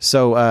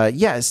 So,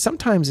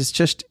 sometimes it's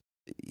just,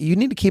 you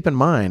need to keep in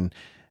mind,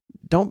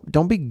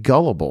 don't be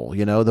gullible.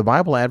 The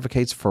Bible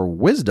advocates for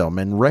wisdom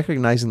and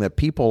recognizing that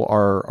people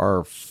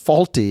are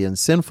faulty and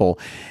sinful.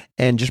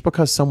 And just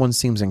because someone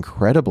seems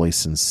incredibly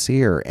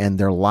sincere and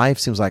their life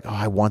seems like,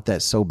 I want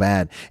that so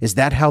bad. Is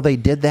that how they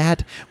did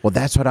that? Well,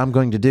 that's what I'm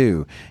going to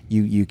do.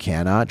 You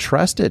cannot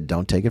trust it.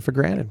 Don't take it for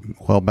granted.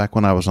 Well, back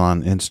when I was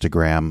on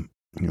Instagram,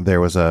 there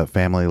was a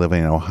family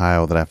living in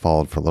Ohio that I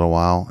followed for a little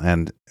while.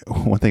 And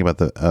one thing about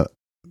the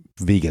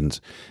vegans,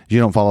 you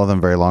don't follow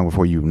them very long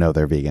before you know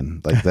they're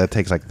vegan. Like that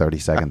takes like 30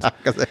 seconds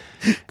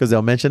because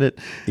they'll mention it.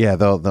 Yeah,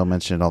 they'll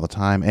mention it all the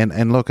time.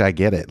 And look, I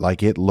get it.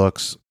 Like it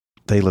looks,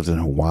 they lived in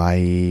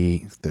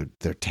Hawaii.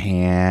 They're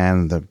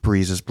tan. The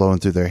breeze is blowing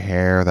through their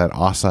hair. That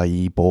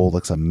acai bowl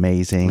looks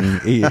amazing.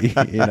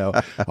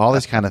 All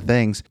these kind of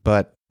things.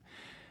 But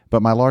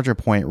But my larger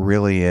point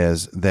really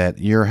is that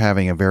you're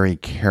having a very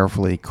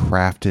carefully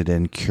crafted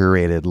and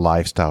curated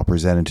lifestyle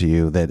presented to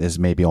you that is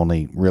maybe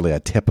only really a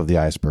tip of the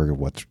iceberg of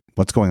what's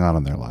going on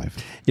in their life.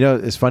 You know,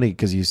 it's funny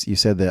because you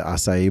said the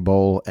acai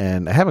bowl,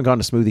 and I haven't gone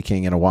to Smoothie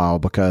King in a while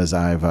because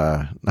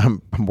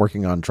I'm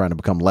working on trying to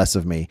become less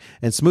of me.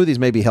 And smoothies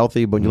may be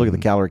healthy, but when you look at the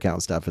calorie count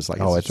and stuff, it's like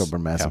it's super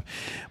massive.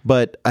 Yeah.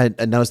 But I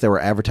noticed they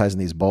were advertising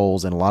these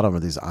bowls, and a lot of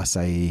them are these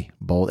acai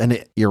bowls.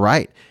 And you're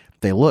right,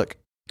 they look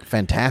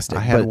fantastic.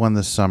 I had one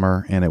this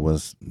summer, and it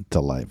was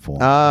delightful.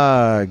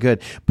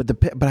 Good.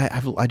 But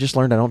I just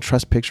learned I don't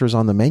trust pictures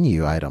on the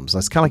menu items.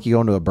 That's kind of like you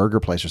go into a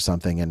burger place or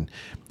something, and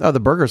the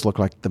burgers look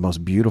like the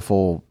most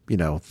beautiful,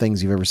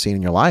 things you've ever seen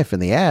in your life in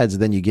the ads.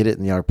 And then you get it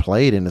in your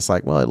plate, and it's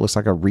like, well, it looks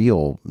like a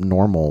real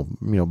normal,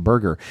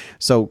 burger.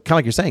 So kind of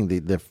like you're saying,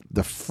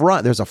 the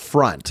front, there's a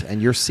front,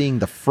 and you're seeing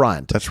the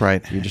front. That's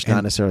right. You're just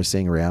not necessarily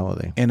seeing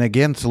reality. And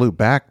again, to loop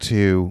back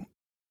to,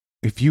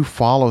 if you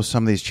follow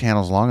some of these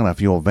channels long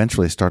enough, you'll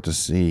eventually start to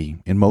see,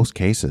 in most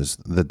cases,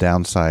 the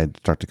downside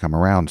start to come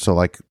around. So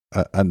like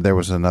there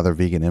was another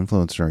vegan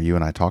influencer you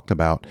and I talked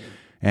about,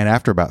 and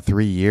after about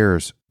 3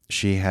 years,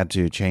 she had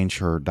to change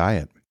her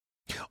diet.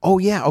 Oh,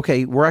 yeah.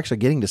 Okay. We're actually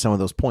getting to some of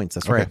those points.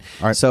 That's right.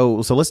 All right. So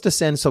let's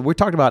descend. So we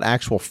talked about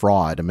actual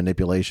fraud and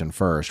manipulation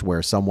first,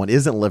 where someone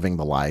isn't living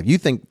the life. You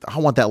think, I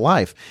want that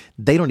life.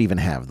 They don't even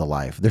have the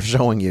life. They're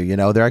showing you,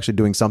 they're actually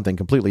doing something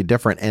completely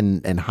different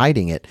and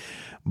hiding it.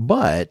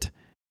 But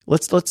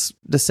let's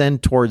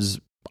descend towards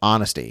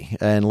honesty,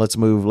 and let's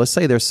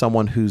say there's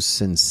someone who's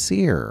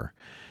sincere,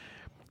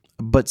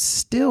 but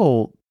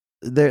still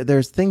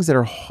there's things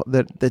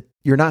that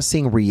you're not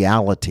seeing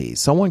reality.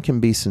 Someone can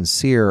be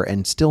sincere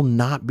and still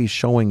not be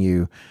showing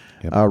you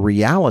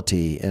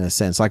reality in a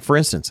sense. Like, for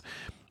instance,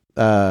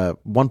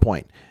 one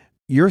point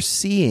you're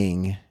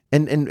seeing,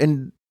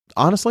 and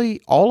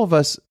honestly, all of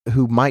us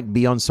who might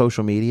be on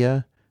social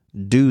media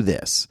do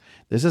this.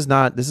 This is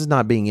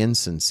not being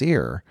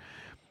insincere.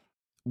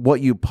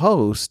 What you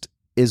post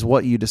is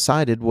what you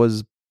decided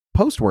was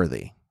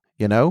post-worthy.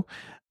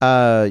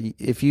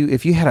 If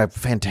you had a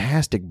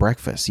fantastic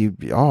breakfast, you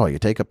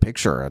take a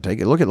picture,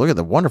 look at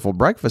the wonderful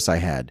breakfast I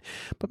had.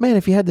 But man,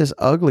 if you had this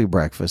ugly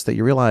breakfast that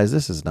you realize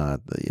this is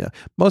not,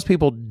 most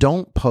people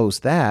don't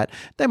post that.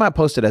 They might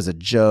post it as a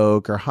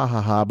joke or ha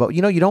ha ha, but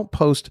you don't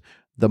post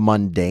the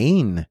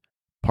mundane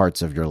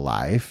parts of your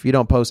life. You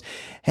don't post,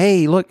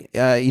 hey, look,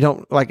 you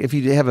don't, like, if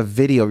you have a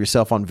video of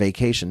yourself on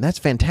vacation, that's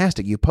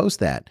fantastic. You post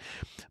that.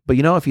 But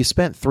if you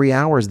spent 3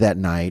 hours that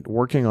night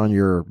working on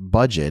your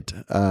budget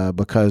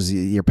because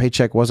your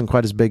paycheck wasn't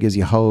quite as big as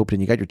you hoped,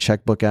 and you got your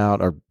checkbook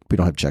out, or we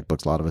don't have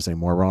checkbooks, a lot of us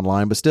anymore, we're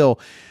online, but still,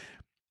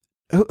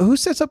 who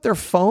sets up their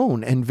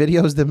phone and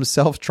videos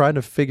themselves trying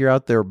to figure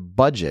out their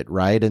budget,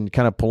 right? And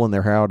kind of pulling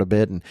their hair out a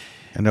bit. And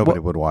nobody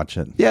would watch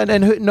it. Yeah,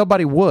 and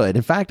nobody would.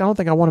 In fact, I don't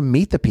think I want to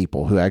meet the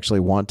people who actually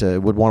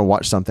would want to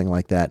watch something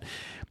like that.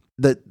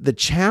 The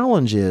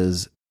challenge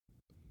is,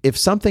 if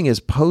something is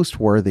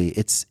post-worthy,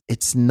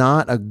 it's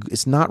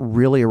not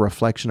really a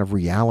reflection of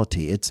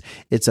reality.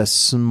 It's a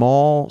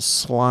small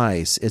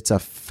slice. It's a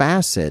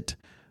facet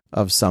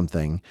of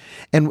something.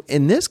 And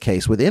in this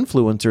case, with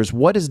influencers,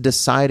 what is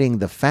deciding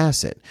the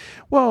facet?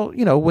 Well,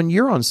 when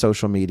you're on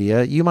social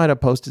media, you might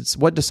have posted,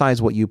 what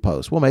decides what you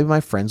post? Well, maybe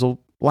my friends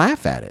will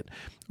laugh at it.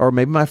 Or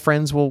maybe my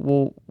friends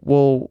will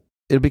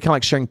it'll be kind of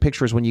like sharing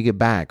pictures when you get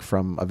back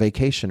from a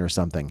vacation or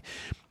something.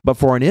 But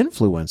for an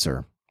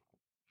influencer,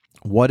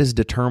 what is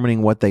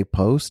determining what they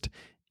post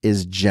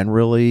is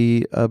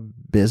generally a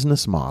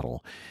business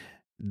model.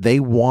 They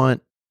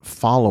want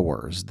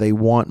followers. They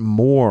want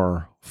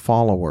more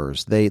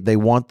followers. They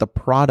want the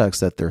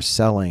products that they're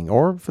selling,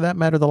 or for that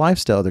matter, the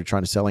lifestyle they're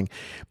trying to selling.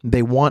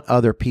 They want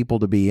other people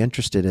to be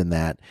interested in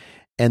that.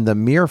 And the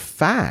mere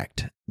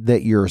fact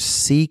that you're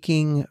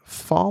seeking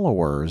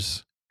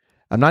followers,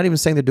 I'm not even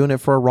saying they're doing it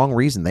for a wrong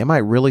reason. They might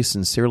really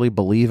sincerely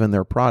believe in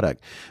their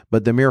product,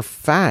 but the mere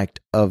fact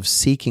of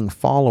seeking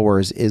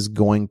followers is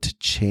going to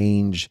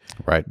change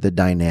the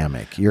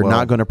dynamic. You're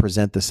not going to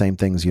present the same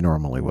things you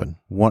normally would.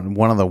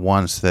 One of the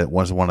ones that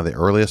was one of the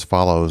earliest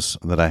follows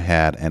that I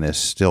had and is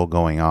still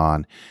going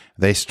on,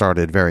 they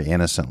started very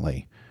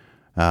innocently.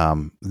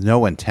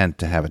 No intent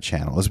to have a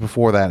channel. It was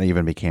before that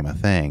even became a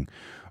thing.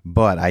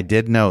 But I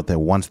did note that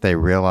once they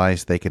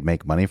realized they could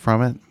make money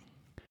from it,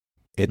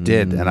 it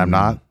did.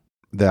 And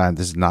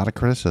this is not a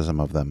criticism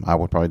of them. I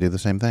would probably do the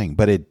same thing,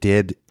 but it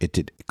did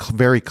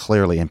very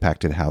clearly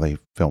impacted how they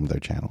filmed their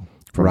channel.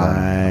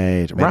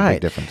 Right. Made a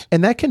big difference.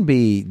 And that can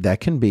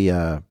be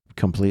a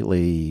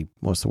completely,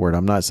 what's the word?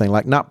 I'm not saying,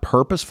 like, not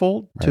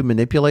purposeful to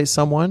manipulate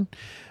someone,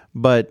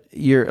 but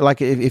you're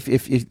like, if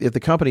the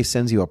company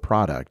sends you a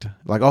product,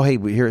 like, oh, hey,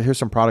 here's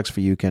some products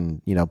for you,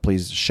 can,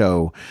 please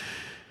show.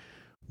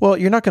 Well,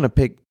 you're not going to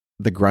pick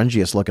the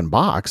grungiest looking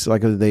box.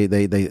 Like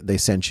they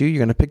sent you, you're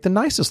going to pick the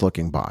nicest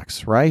looking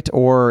box, right?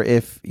 Or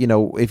if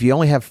you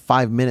only have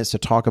 5 minutes to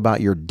talk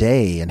about your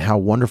day and how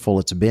wonderful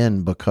it's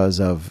been because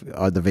of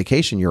the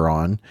vacation you're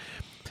on,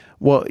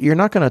 well, you're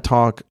not going to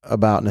talk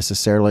about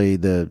necessarily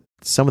the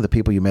some of the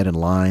people you met in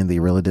line that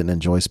you really didn't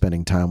enjoy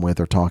spending time with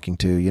or talking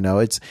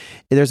to.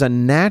 There's a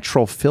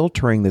natural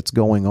filtering that's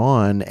going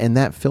on, and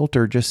that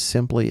filter just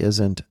simply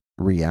isn't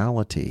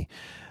reality.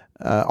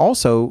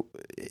 Also,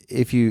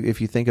 if you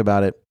think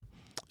about it,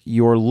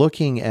 you're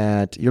looking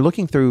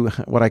through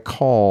what I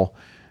call,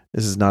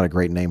 this is not a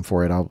great name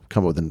for it. I'll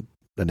come up with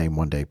a name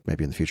one day,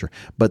 maybe in the future,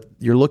 but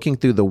you're looking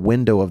through the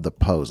window of the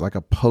post, like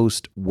a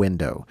post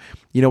window.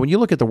 When you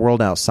look at the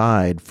world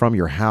outside from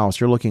your house,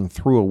 you're looking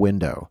through a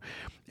window.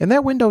 And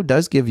that window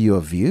does give you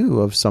a view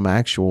of some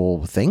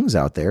actual things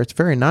out there. It's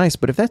very nice.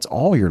 But if that's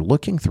all you're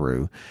looking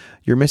through,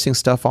 you're missing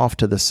stuff off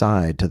to the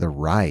side, to the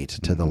right,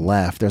 to the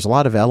left. There's a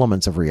lot of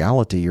elements of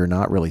reality you're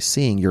not really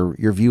seeing.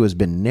 Your view has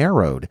been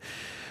narrowed.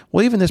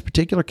 Well, even in this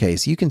particular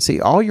case, you can see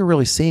all you're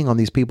really seeing on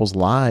these people's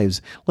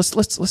lives.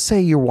 Let's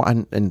say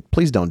and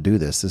please don't do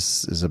this.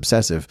 This is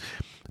obsessive.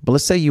 But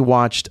let's say you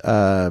watched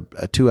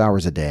 2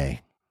 hours a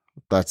day.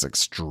 That's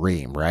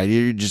extreme, right?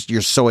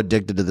 You're so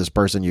addicted to this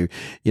person.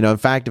 In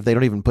fact, if they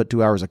don't even put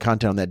 2 hours of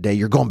content on that day,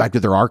 you're going back to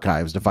their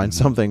archives to find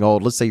something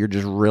old. Let's say you're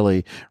just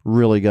really,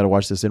 really got to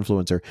watch this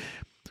influencer.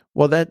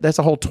 Well, that's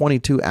a whole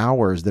 22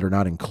 hours that are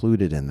not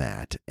included in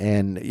that.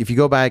 And if you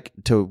go back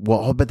to,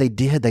 but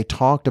they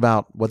talked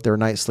about what their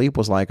night's sleep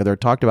was like, or they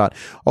talked about,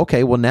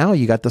 okay, well, now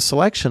you got the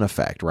selection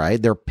effect,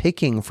 right? They're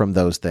picking from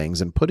those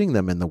things and putting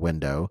them in the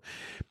window.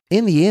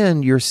 In the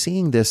end, you're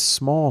seeing this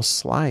small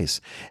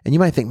slice, and you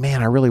might think,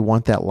 man, I really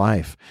want that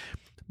life.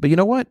 But you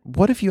know what?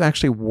 What if you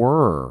actually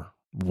were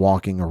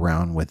walking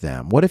around with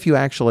them? What if you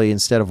actually,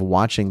 instead of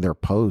watching their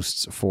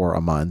posts for a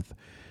month,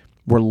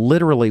 were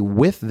literally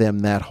with them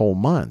that whole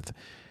month?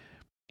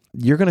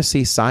 You're going to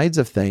see sides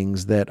of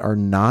things that are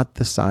not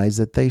the sides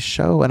that they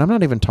show. And I'm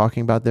not even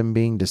talking about them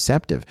being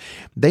deceptive.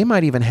 They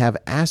might even have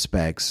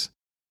aspects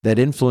that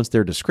influence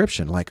their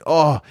description. Like,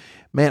 oh,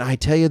 man, I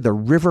tell you, the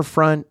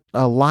riverfront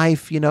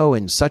life,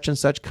 in such and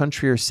such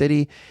country or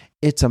city,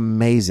 it's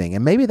amazing.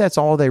 And maybe that's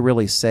all they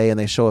really say, and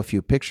they show a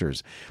few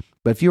pictures.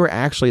 But if you were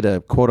actually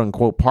to quote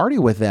unquote party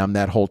with them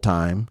that whole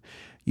time,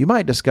 you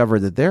might discover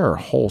that there are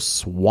whole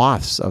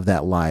swaths of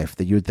that life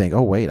that you'd think,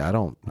 oh wait, I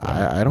don't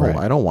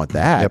want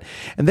that. Yep.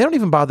 And they don't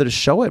even bother to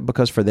show it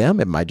because for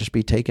them it might just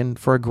be taken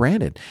for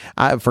granted.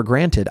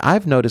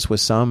 I've noticed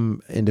with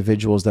some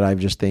individuals that I've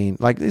just seen,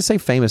 like they say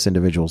famous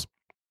individuals,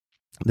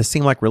 they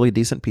seem like really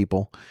decent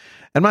people.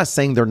 I'm not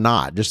saying they're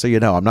not, just so you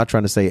know. I'm not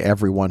trying to say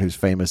everyone who's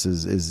famous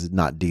is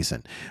not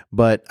decent,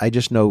 but I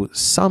just know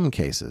some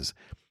cases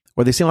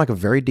where they seem like a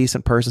very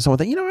decent person. Someone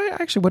think, I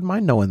actually wouldn't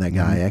mind knowing that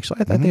guy.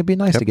 Actually, I think it'd be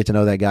nice to get to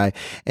know that guy.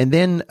 And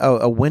then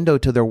a window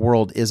to their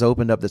world is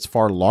opened up that's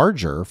far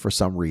larger for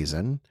some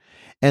reason.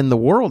 And the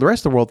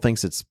rest of the world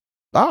thinks it's,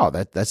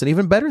 that's an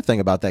even better thing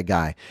about that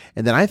guy.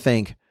 And then I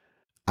think,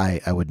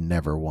 I would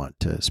never want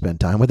to spend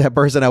time with that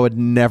person. I would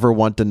never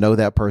want to know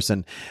that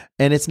person.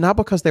 And it's not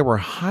because they were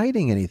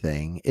hiding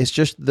anything. It's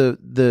just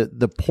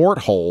the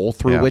porthole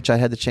through which I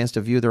had the chance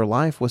to view their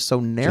life was so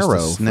narrow.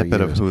 Just a snippet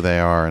of who they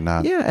are, and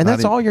not. Yeah, and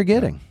that's all you're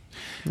getting.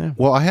 Yeah.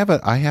 Well, I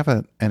have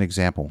an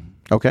example.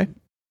 Okay.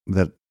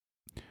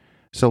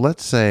 So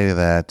let's say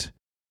that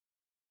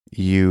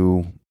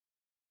you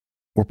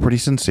were pretty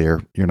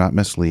sincere. You're not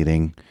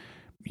misleading.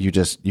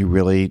 You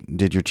really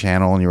did your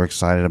channel and you were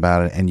excited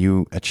about it and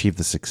you achieved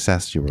the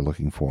success you were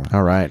looking for.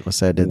 All right. Let's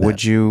say I did that.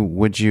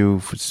 Would you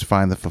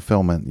find the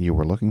fulfillment you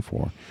were looking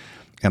for?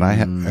 And I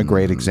have a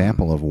great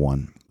example of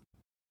one.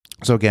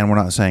 So again, we're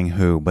not saying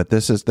who, but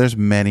there's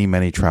many,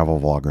 many travel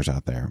vloggers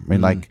out there. I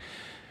mean, like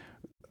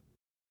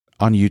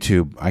on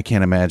YouTube, I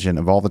can't imagine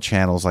of all the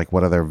channels, like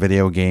what other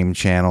video game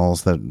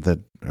channels that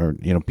are,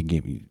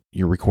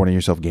 you're recording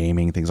yourself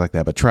gaming, things like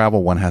that. But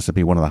travel one has to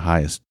be one of the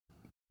highest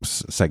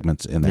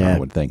segments in there, I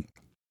would think.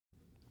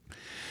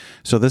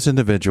 So this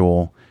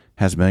individual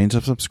has millions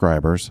of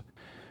subscribers.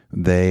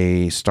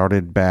 They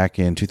started back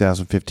in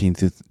 2015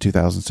 to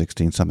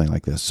 2016, something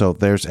like this. So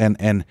there's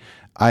and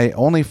I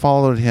only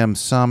followed him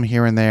some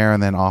here and there,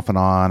 and then off and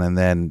on, and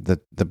then the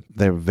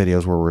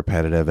videos were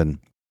repetitive, and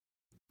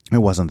it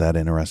wasn't that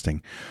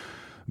interesting.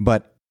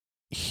 But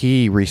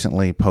he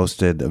recently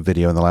posted a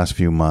video in the last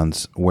few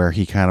months where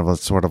he kind of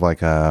was sort of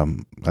like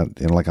in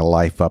like a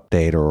life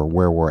update or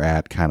where we're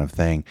at kind of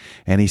thing.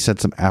 And he said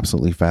some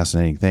absolutely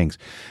fascinating things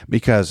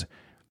because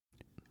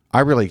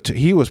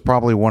he was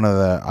probably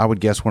I would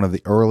guess one of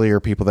the earlier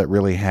people that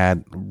really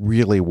had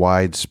really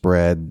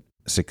widespread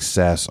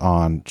success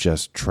on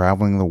just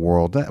traveling the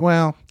world.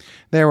 Well,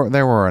 there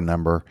were a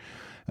number,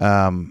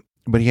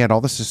 but he had all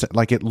this,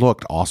 like it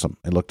looked awesome.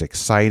 It looked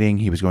exciting.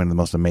 He was going to the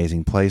most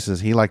amazing places.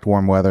 He liked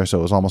warm weather, so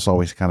it was almost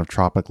always kind of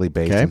tropically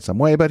based in some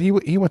way, but he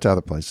went to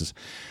other places.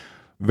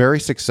 Very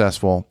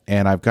successful,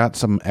 and I've got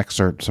some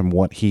excerpts from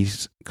what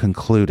he's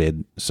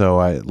concluded.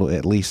 So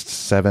at least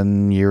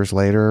 7 years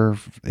later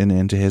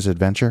into his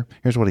adventure,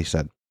 here's what he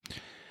said.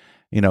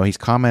 He's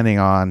commenting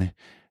on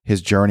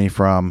his journey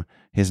from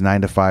his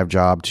 9-to-5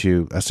 job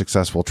to a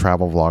successful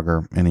travel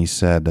vlogger, and he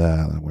said,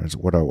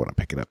 where do I want to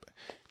pick it up?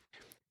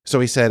 So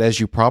he said,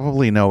 as you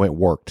probably know, it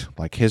worked.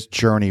 Like his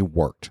journey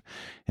worked.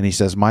 And he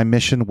says, my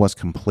mission was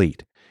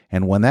complete.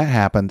 And when that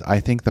happened, I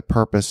think the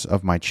purpose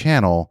of my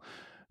channel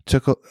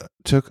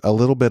took a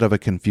little bit of a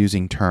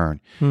confusing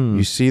turn.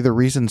 You see, the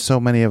reason so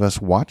many of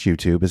us watch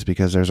YouTube is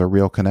because there's a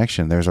real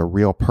connection. There's a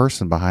real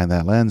person behind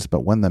that lens.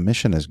 But when the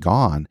mission is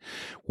gone,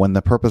 when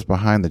the purpose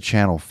behind the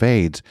channel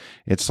fades,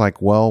 it's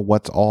like, well,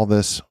 what's all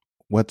this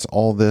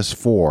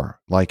for?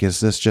 Like,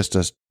 is this just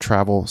a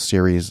travel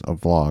series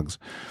of vlogs?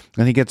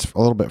 And he gets a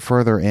little bit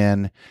further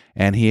in,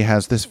 and he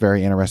has this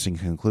very interesting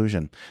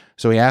conclusion.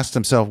 So he asked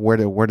himself,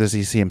 where does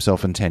he see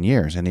himself in 10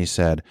 years? And he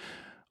said,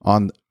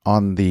 on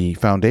the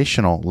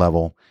foundational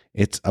level,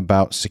 it's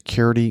about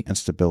security and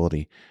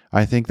stability.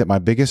 I think that my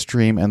biggest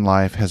dream in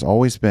life has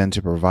always been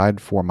to provide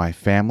for my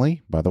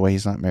family. By the way,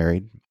 he's not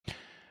married,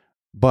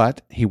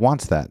 but he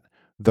wants that.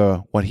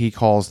 What he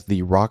calls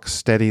the rock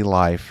steady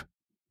life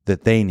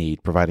that they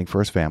need, providing for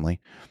his family.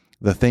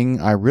 The thing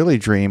I really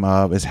dream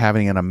of is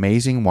having an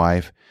amazing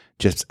wife,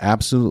 just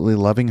absolutely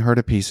loving her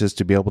to pieces,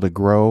 to be able to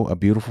grow a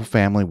beautiful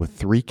family with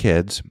 3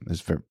 kids.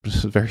 Is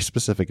very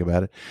specific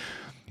about it.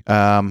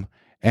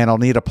 And I'll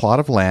need a plot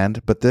of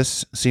land, but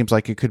this seems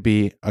like it could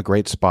be a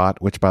great spot,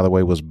 which, by the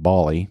way, was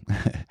Bali.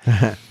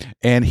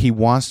 And he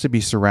wants to be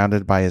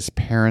surrounded by his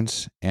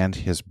parents and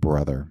his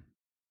brother.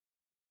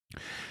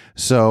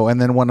 So,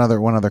 and then one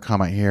other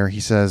comment here. He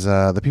says,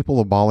 the people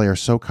of Bali are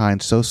so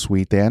kind, so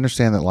sweet. They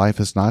understand that life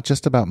is not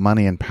just about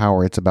money and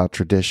power. It's about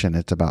tradition.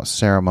 It's about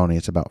ceremony.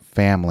 It's about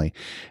family.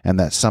 And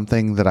that's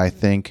something that I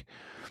think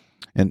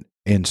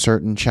in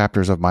certain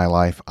chapters of my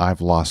life,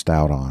 I've lost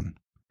out on.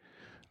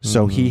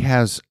 So he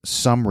has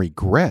some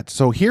regret.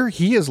 So here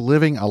he is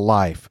living a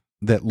life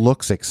that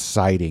looks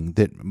exciting,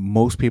 that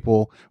most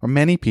people, or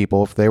many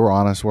people, if they were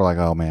honest, were like,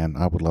 oh man,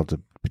 I would love to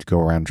go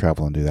around and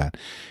travel and do that.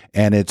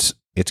 And it's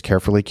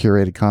carefully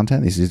curated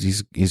content.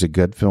 He's a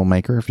good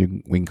filmmaker, if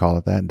we can call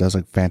it that, and does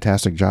a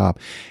fantastic job.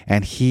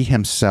 And he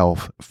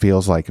himself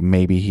feels like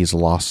maybe he's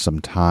lost some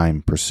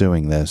time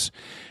pursuing this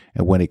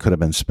when it could have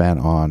been spent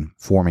on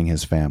forming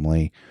his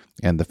family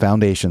and the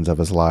foundations of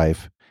his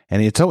life.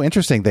 And it's so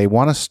interesting. They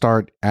want to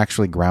start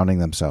actually grounding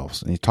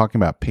themselves. And he's talking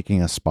about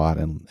picking a spot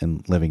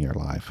and living your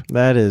life.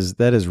 That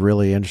is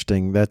really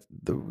interesting. That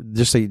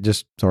just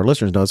so our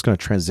listeners know, it's going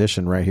to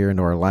transition right here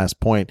into our last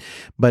point.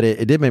 But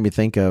it did make me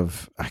think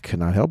of, I could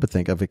not help but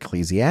think of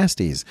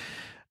Ecclesiastes.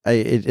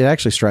 It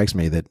actually strikes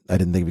me that I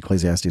didn't think of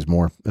Ecclesiastes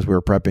more as we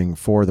were prepping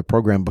for the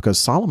program, because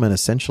Solomon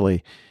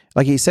essentially,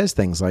 like, he says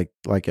things like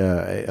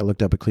I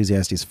looked up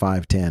Ecclesiastes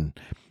 5:10.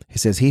 He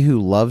says, "He who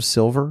loves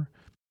silver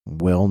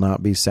will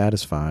not be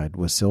satisfied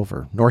with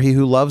silver, nor he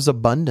who loves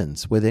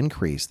abundance with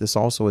increase. This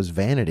also is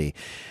vanity."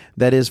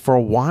 That is, for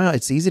a while,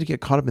 it's easy to get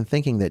caught up in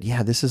thinking that,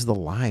 yeah, this is the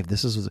life,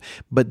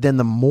 but then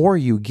the more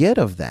you get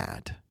of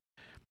that,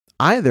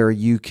 either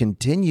you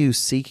continue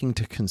seeking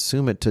to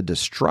consume it to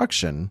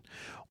destruction,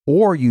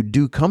 or you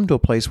do come to a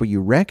place where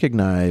you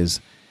recognize,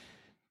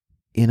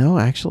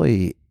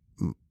 actually,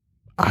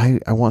 I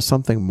want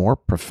something more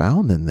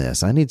profound than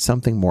this. I need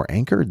something more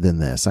anchored than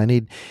this. I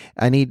need,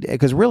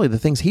 because really the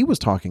things he was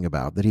talking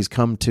about that he's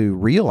come to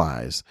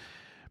realize,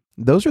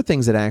 those are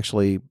things that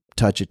actually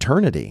touch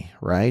eternity,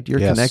 right? Your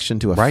connection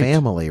to a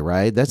family,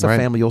 right? That's a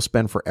family you'll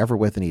spend forever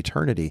with in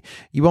eternity.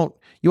 You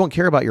won't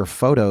care about your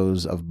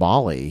photos of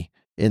Bali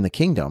in the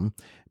kingdom,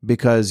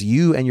 because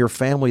you and your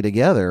family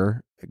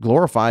together,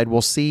 glorified,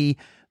 will see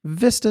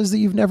vistas that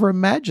you've never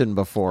imagined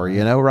before,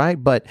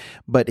 right?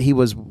 But he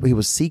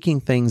was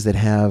seeking things that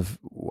have,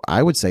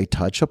 I would say,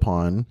 touch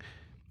upon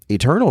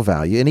eternal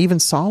value. And even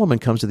Solomon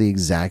comes to the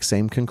exact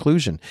same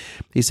conclusion.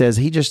 He says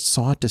he just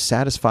sought to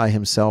satisfy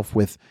himself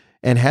with,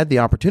 and had the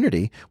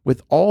opportunity,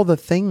 with all the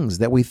things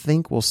that we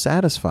think will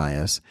satisfy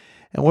us.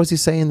 And what does he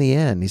say in the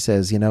end? He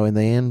says, in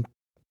the end,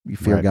 you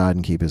fear God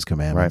and keep his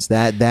commandments.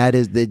 That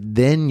is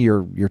then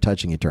you're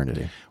touching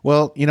eternity.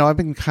 Well, I've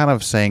been kind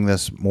of saying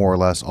this more or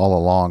less all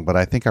along, but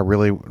I think I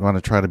really want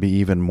to try to be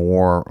even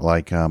more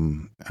like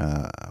of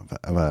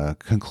a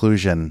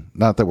conclusion.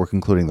 Not that we're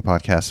concluding the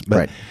podcast,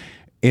 but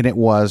and it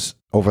was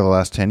over the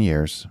last 10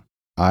 years.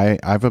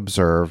 I've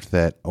observed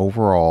that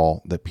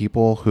overall, the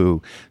people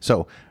who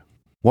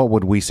what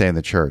would we say in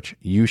the church?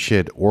 You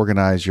should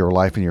organize your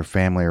life and your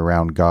family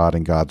around God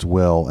and God's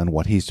will and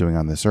what he's doing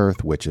on this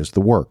earth, which is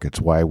the work. It's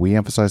why we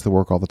emphasize the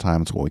work all the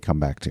time. It's what we come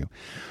back to.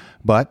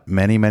 But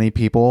many, many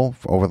people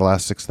over the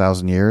last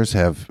 6,000 years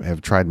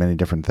have tried many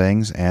different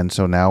things. And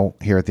so now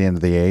here at the end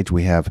of the age,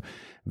 we have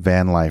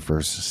van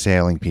lifers,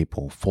 sailing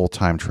people,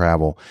 full-time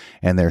travel,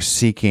 and they're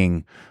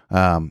seeking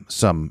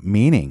some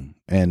meaning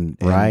and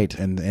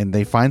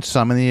they find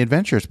some in the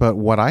adventures. But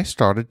what I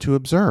started to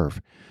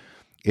observe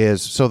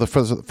is, for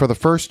the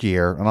first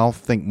year, and I'll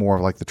think more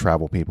of like the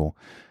travel people,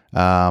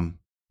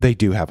 they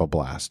do have a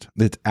blast.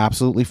 It's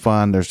absolutely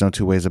fun. There's no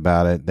two ways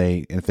about it.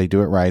 If they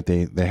do it right,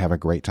 they have a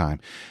great time.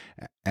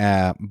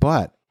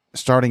 But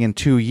starting in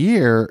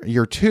year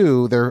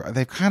two,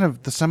 they've kind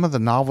of, some of the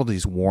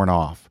novelties worn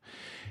off,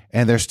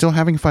 and they're still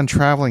having fun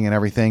traveling and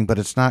everything, but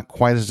it's not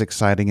quite as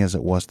exciting as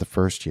it was the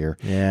first year.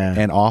 Yeah.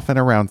 And often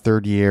around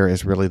third year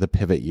is really the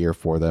pivot year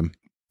for them.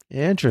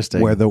 Interesting.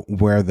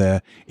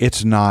 Where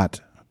it's not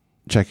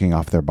checking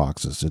off their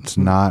boxes. It's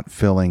not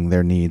filling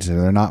their needs.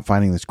 They're not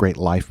finding this great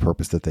life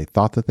purpose that they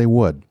thought that they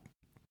would.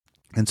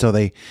 And so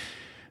they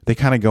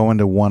kind of go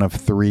into one of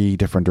three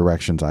different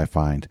directions, I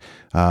find.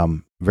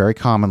 Very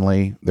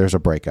commonly, there's a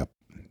breakup.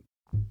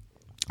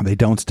 They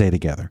don't stay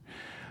together.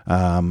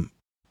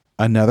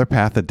 Another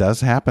path that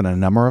does happen, a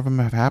number of them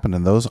have happened,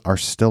 and those are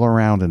still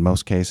around in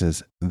most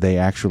cases, they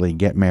actually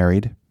get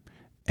married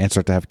and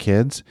start to have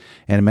kids.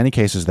 And in many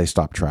cases, they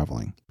stop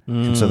traveling.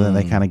 And so then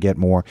they kind of get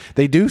more.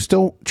 They do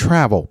still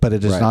travel, but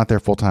it is not their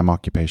full-time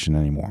occupation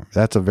anymore.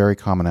 That's a very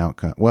common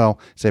outcome. Well,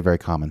 say very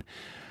common.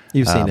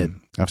 You've seen it.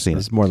 I've seen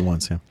It's it. more than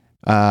once, yeah.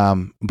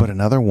 But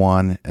another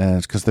one,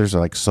 because there's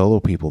like solo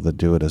people that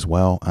do it as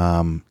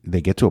well.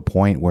 They get to a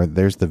point where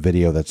there's the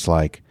video that's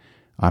like,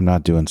 I'm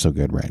not doing so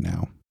good right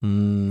now.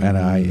 And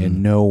I,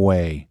 in no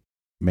way,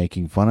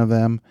 making fun of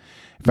them.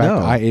 In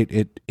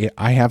fact,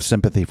 I have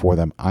sympathy for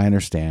them. I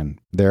understand.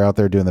 They're out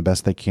there doing the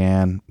best they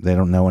can. They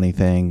don't know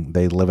anything.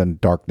 They live in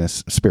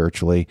darkness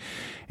spiritually,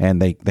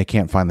 and they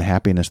can't find the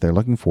happiness they're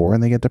looking for,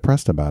 and they get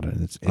depressed about it.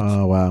 It's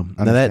oh, wow.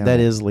 Now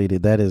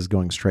that is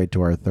going straight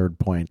to our third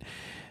point.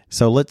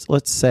 So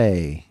let's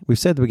say we've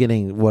said at the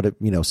beginning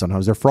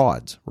sometimes they're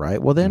frauds, right?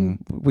 Well, then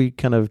we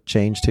kind of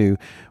change to,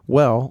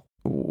 well,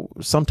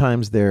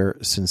 sometimes they're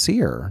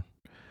sincere,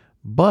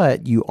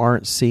 but you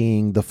aren't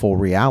seeing the full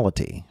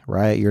reality,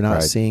 right? You're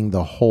not seeing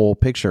the whole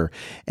picture.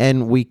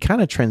 And we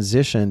kind of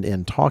transitioned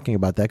in talking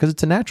about that because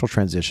it's a natural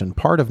transition.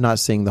 Part of not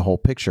seeing the whole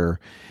picture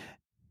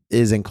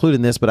is included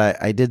in this, but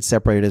I did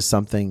separate it as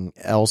something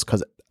else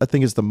because I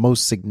think it's the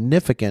most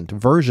significant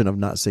version of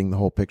not seeing the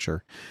whole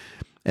picture.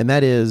 And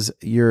that is,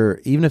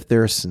 even if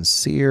they're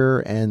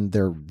sincere and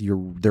they're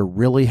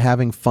really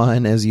having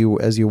fun as you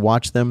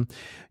watch them,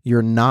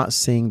 you're not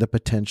seeing the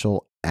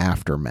potential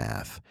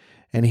aftermath.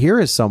 And here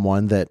is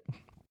someone that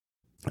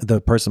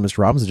the person Mr.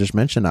 Robinson just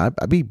mentioned,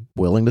 I'd be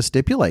willing to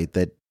stipulate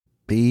that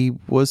he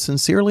was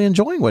sincerely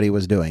enjoying what he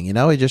was doing.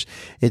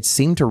 It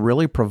seemed to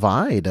really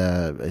provide,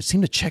 it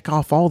seemed to check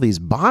off all these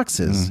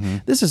boxes.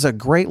 This is a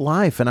great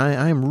life, and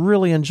I am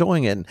really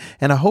enjoying it.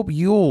 And I hope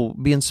you'll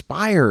be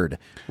inspired,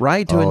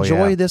 right, to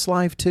enjoy this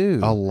life too.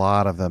 A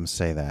lot of them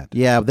say that.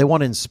 Yeah, they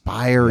want to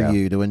inspire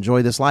you to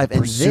enjoy this life.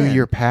 Pursue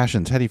your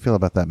passions. How do you feel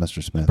about that,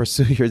 Mr. Smith?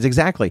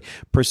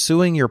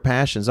 Pursuing your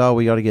passions. Oh,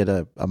 we ought to get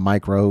a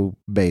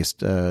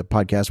micro-based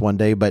podcast one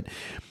day, but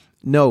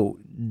no,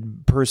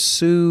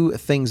 pursue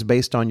things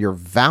based on your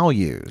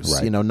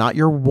values, not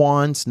your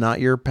wants,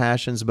 not your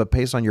passions, but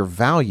based on your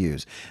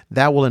values.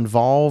 That will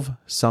involve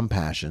some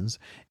passions.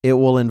 It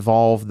will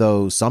involve,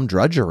 though, some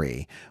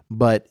drudgery,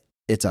 but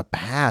it's a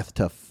path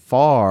to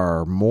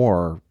far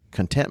more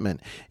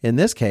contentment. In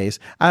this case,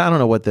 I don't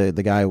know what the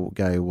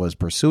guy was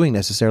pursuing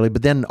necessarily,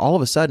 but then all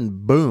of a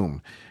sudden,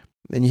 boom,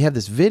 and you have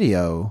this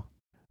video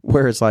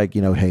where it's like,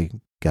 hey,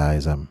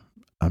 guys, I'm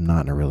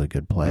not in a really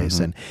good place.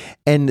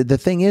 And the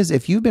thing is,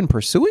 if you've been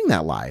pursuing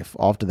that life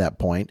off to that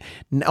point,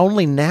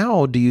 only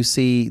now do you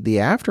see the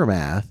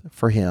aftermath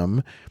for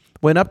him,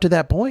 when up to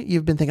that point,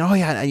 you've been thinking, oh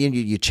yeah,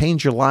 you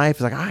change your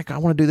life. It's like, I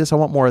want to do this. I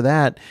want more of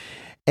that.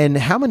 And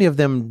how many of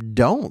them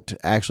don't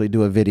actually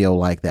do a video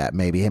like that?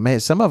 Maybe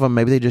some of them,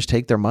 maybe they just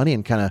take their money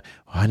and kind of,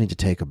 I need to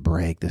take a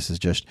break. This is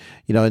just,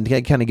 and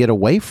kind of get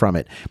away from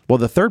it. Well,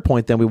 the third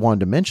point then we wanted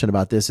to mention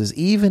about this is,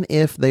 even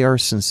if they are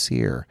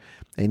sincere,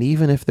 and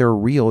even if they're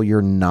real,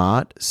 you're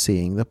not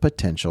seeing the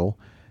potential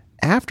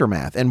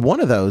aftermath. And one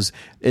of those,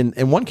 in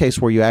one case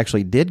where you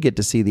actually did get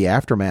to see the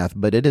aftermath,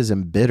 but it has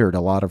embittered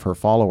a lot of her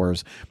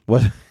followers.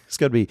 It's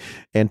going to be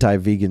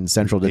anti-vegan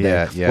central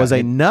today. Was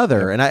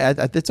another, and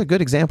it's a good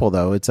example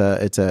though. It's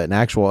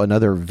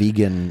another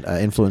vegan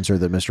influencer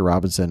that Mr.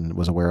 Robinson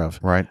was aware of.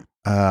 Right.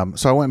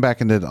 So I went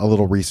back and did a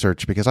little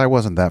research because I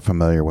wasn't that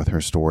familiar with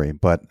her story,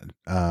 but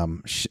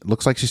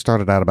looks like she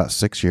started out about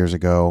 6 years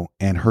ago,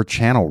 and her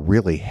channel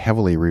really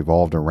heavily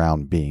revolved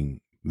around being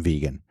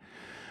vegan.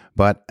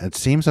 But it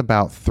seems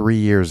about 3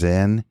 years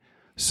in,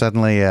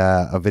 suddenly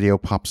a video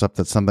pops up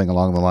that's something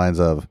along the lines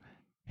of,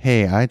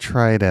 hey, I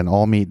tried an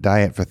all-meat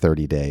diet for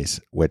 30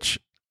 days, which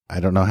I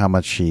don't know how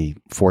much she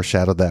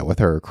foreshadowed that with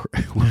her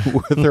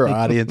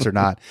audience or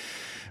not.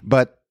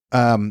 But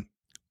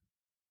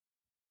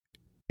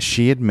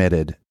she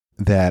admitted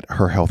that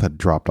her health had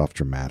dropped off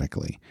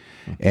dramatically.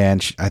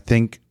 And I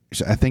think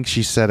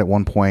she said at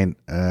one point,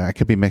 I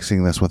could be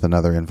mixing this with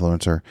another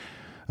influencer,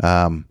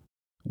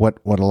 what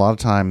a lot of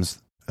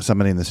times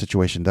somebody in the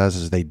situation does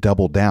is they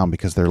double down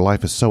because their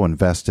life is so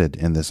invested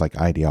in this like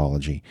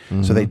ideology.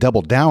 So they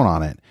double down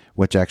on it,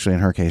 which actually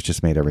in her case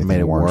just made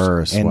everything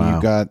worse.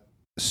 And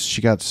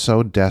she got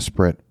so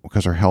desperate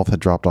because her health had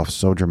dropped off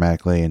so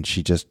dramatically, and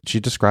she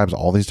describes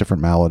all these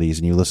different maladies,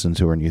 and you listen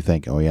to her and you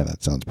think, oh yeah,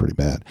 that sounds pretty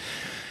bad.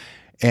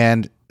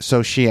 And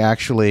so she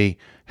actually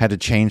had to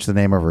change the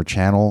name of her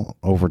channel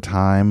over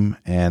time,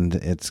 and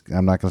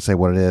I'm not going to say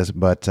what it is,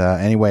 but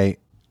anyway,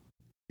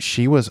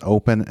 she was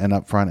open and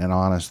upfront and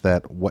honest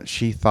that what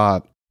she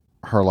thought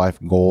her life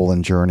goal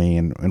and journey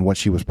and what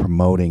she was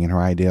promoting and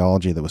her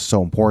ideology that was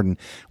so important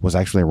was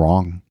actually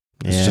wrong.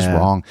 It's just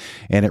wrong.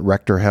 And it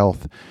wrecked her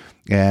health.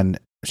 And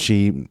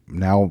she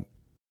now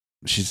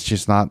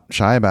she's not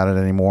shy about it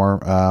anymore.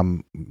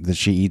 That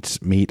she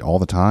eats meat all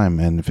the time,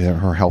 and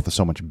her health is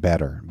so much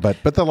better.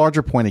 But the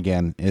larger point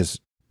again is.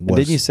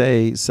 Didn't you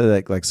say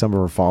that like some of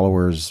her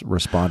followers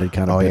responded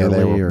kind of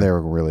bitterly? Yeah, they were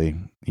really,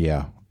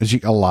 yeah.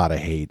 A lot of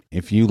hate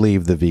if you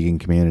leave the vegan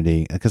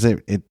community, because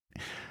it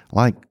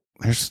like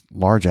there's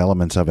large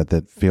elements of it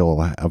that feel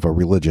of a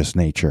religious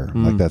nature.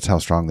 Like that's how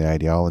strong the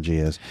ideology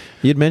is.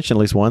 You'd mentioned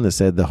at least one that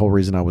said the whole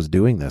reason I was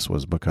doing this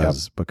was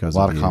because a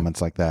lot of comments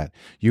like that.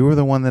 You were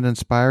the one that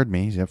inspired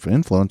me,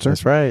 influencer.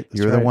 That's right.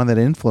 You're the one that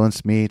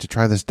influenced me to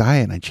try this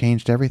diet, and I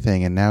changed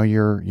everything. And now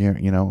you're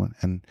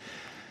and.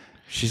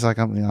 She's like,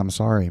 I'm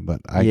sorry,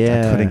 but I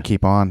couldn't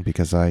keep on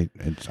because I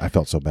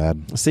felt so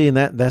bad. See, and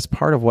that's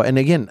part of what. And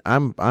again,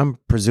 I'm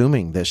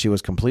presuming that she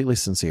was completely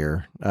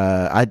sincere.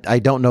 I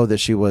don't know that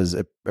she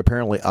was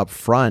apparently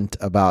upfront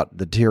about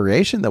the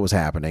deterioration that was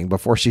happening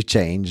before she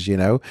changed.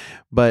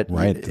 But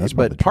right, that's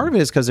but part of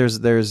it is because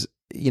there's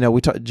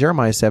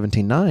Jeremiah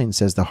 17:9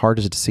 says the heart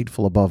is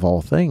deceitful above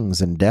all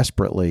things and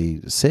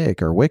desperately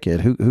sick or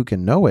wicked. Who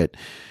can know it?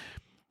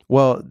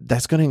 Well,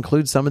 that's going to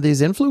include some of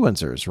these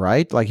influencers,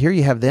 right? Like here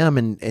you have them,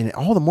 and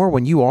all the more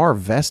when you are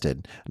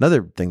vested.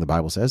 Another thing the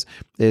Bible says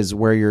is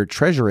where your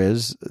treasure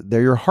is,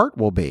 there your heart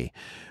will be.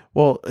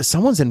 Well,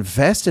 someone's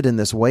invested in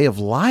this way of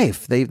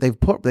life. They've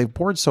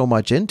poured so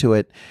much into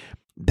it.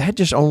 That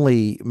just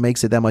only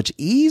makes it that much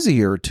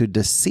easier to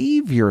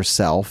deceive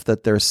yourself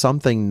that there's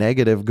something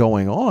negative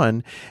going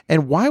on.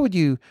 And why would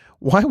you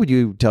tell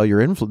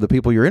the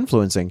people you're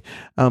influencing,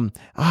 my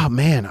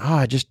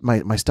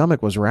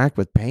stomach was racked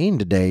with pain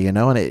today, and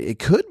it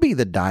could be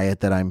the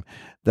diet that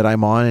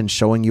I'm on and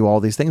showing you all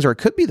these things, or it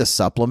could be the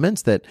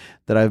supplements that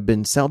I've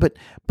been selling,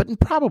 but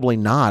probably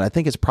not. I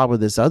think it's probably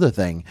this other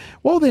thing.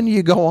 Well, then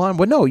you go on.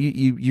 Well, no,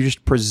 you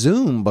just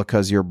presume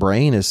because your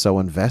brain is so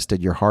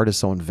invested, your heart is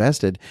so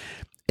invested,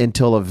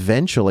 until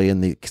eventually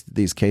in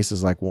these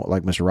cases, like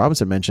Mr.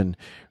 Robinson mentioned,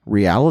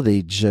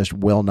 reality just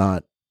will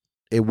not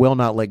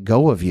let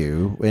go of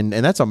you. And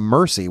that's a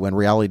mercy when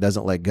reality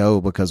doesn't let go,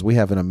 because we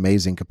have an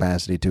amazing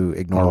capacity to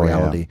ignore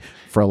reality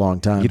for a long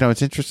time.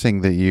 It's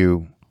interesting that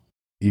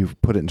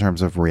you've put it in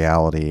terms of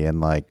reality,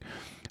 and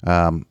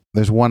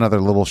there's one other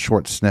little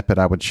short snippet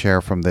I would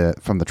share from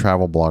the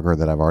travel blogger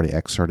that I've already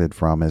excerpted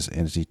from is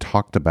he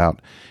talks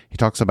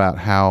about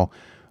how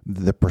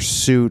the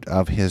pursuit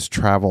of his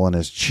travel and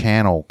his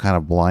channel kind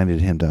of blinded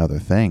him to other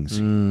things.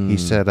 He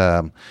said,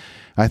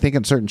 I think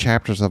in certain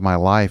chapters of my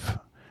life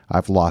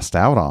I've lost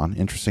out on.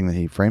 Interesting that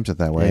he frames it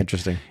that way. Yeah,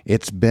 interesting.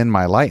 It's been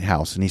my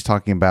lighthouse, and he's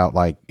talking about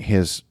like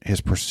his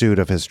pursuit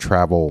of his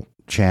travel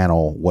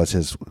channel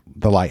was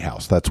the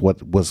lighthouse. That's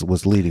what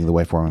was leading the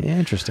way for him. Yeah,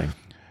 interesting.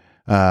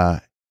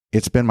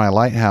 It's been my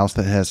lighthouse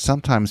that has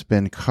sometimes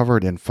been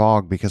covered in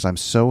fog because I'm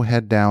so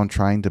head down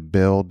trying to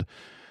build,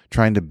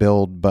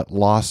 but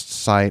lost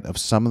sight of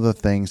some of the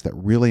things that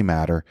really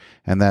matter.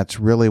 And that's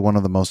really one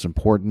of the most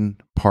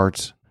important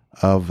parts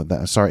of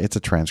that. Sorry, it's a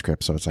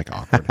transcript, so it's like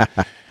awkward.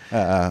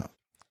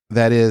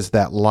 That is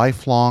that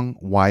lifelong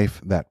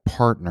wife, that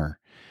partner.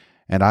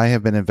 And I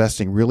have been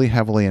investing really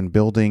heavily in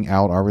building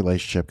out our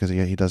relationship because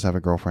he does have a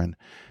girlfriend.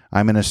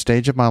 I'm in a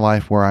stage of my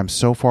life where I'm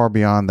so far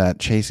beyond that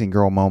chasing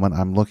girl moment.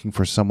 I'm looking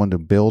for someone to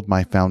build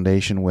my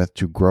foundation with,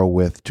 to grow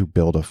with, to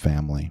build a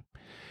family.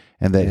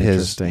 And that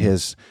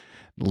his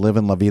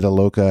Living La Vida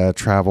Loca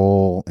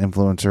travel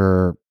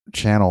influencer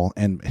channel,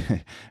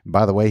 and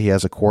by the way, he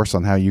has a course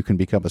on how you can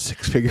become a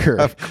six-figure.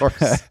 Of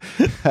course.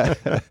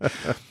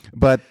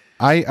 But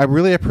I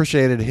really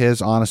appreciated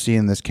his honesty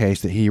in this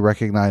case, that he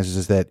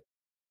recognizes that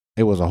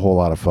it was a whole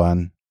lot of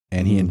fun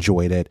and he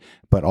enjoyed it,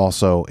 but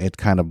also it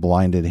kind of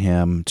blinded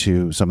him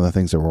to some of the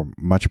things that were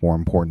much more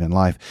important in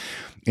life.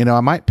 I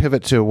might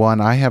pivot to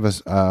one. I have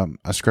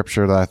a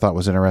scripture that I thought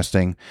was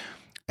interesting,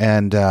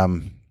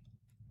 and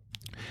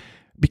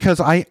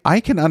because I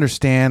can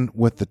understand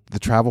with the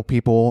travel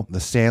people, the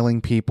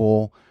sailing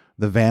people,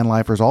 the van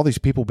lifers, all these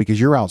people, because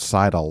you're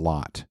outside a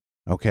lot.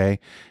 Okay.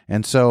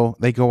 And so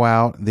they go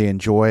out, they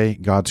enjoy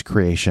God's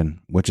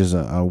creation, which is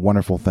a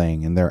wonderful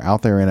thing. And they're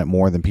out there in it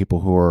more than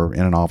people who are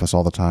in an office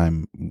all the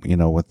time,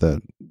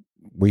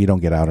 where you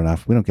don't get out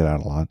enough. We don't get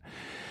out a lot.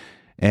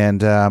 And,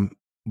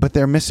 but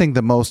they're missing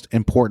the most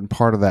important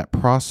part of that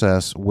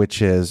process,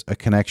 which is a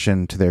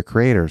connection to their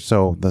creator.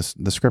 So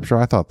the scripture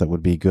I thought that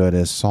would be good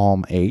is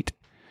Psalm 8,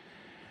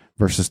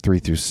 verses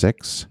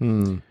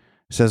 3-6.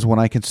 It says, when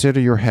I consider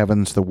your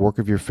heavens, the work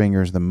of your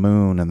fingers, the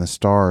moon and the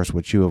stars,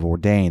 which you have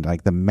ordained,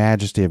 like the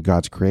majesty of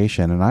God's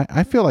creation. And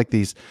I feel like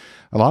a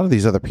lot of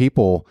these other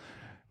people,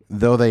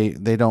 though they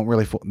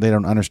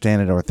don't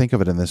understand it or think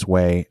of it in this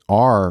way,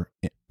 are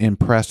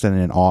impressed and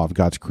in awe of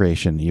God's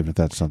creation, even if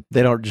that's something.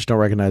 They don't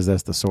recognize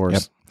that's the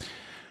source. Yep.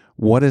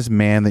 What is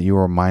man that you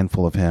are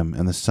mindful of him,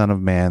 and the son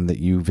of man that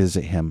you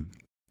visit him?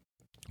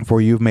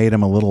 For you've made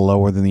him a little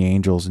lower than the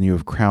angels, and you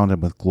have crowned him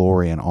with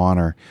glory and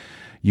honor.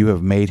 You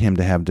have made him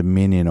to have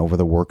dominion over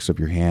the works of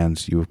your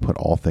hands. You have put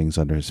all things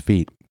under his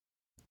feet.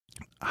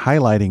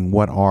 Highlighting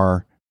what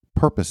our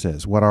purpose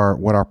is, what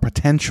our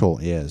potential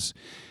is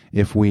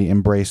if we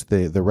embrace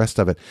the rest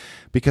of it.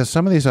 Because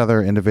some of these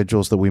other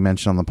individuals that we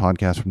mention on the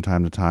podcast from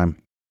time to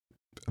time,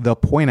 they'll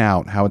point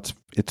out how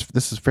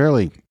this is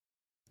fairly,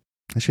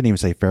 I shouldn't even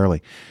say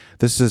fairly,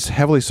 this is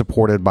heavily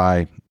supported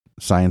by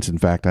science. In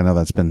fact, I know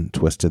that's been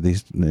twisted.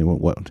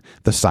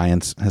 The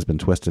science has been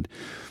twisted.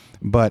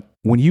 But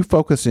when you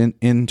focus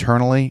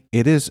internally,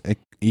 it is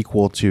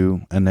equal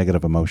to a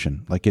negative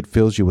emotion. Like, it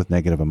fills you with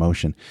negative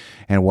emotion.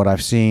 And what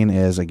I've seen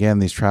is, again,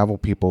 these travel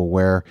people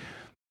where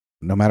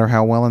no matter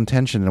how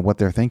well-intentioned and what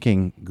they're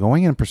thinking,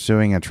 going and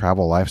pursuing a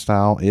travel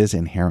lifestyle is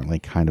inherently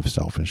kind of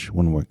selfish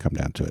when we come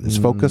down to it. It's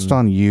focused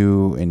on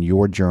you and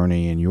your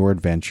journey and your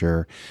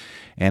adventure.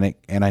 And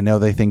I know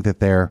they think that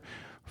they're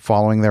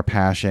following their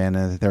passion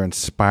and that they're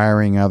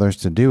inspiring others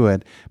to do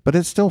it, but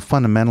it's still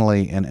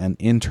fundamentally an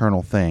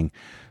internal thing.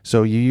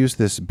 So you use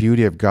this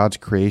beauty of God's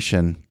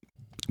creation,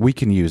 we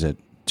can use it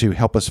to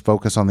help us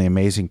focus on the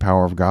amazing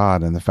power of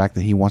God and the fact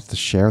that he wants to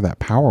share that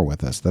power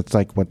with us. That's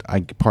like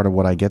part of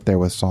what I get there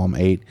with Psalm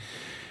 8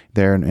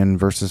 there in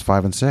verses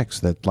 5 and 6,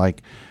 that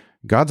like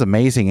God's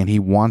amazing and he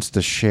wants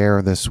to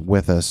share this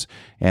with us.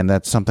 And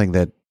that's something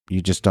that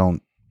you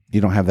don't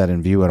have that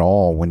in view at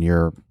all when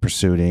you're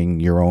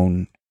pursuing your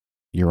own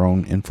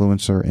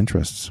influencer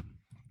interests.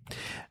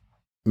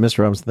 Mr.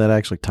 Robinson, that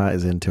actually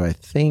ties into, I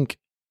think,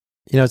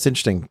 it's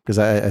interesting because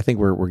I think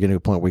we're getting to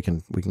a point we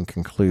can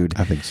conclude.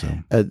 I think so.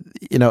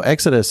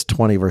 Exodus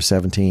 20 verse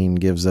 17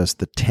 gives us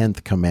the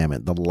 10th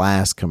commandment, the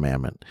last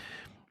commandment.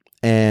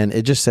 And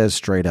it just says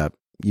straight up,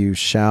 you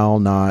shall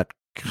not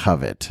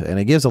covet. And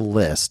it gives a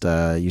list.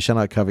 You shall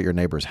not covet your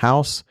neighbor's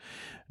house,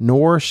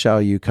 nor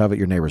shall you covet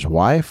your neighbor's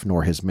wife,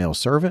 nor his male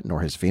servant, nor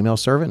his female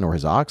servant, nor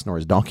his ox, nor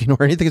his donkey,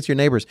 nor anything that's your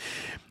neighbor's.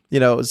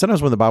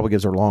 Sometimes when the Bible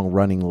gives a long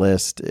running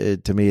list,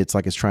 to me, it's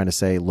like it's trying to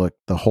say, look,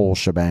 the whole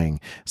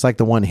shebang. It's like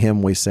the one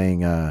hymn we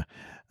sing,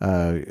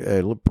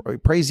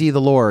 praise ye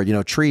the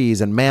Lord, trees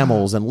and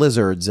mammals and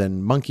lizards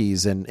and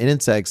monkeys and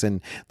insects.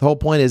 And the whole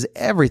point is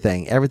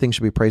everything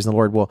should be praising the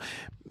Lord. Well,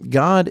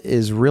 God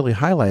is really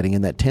highlighting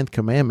in that 10th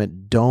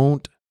commandment,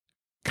 don't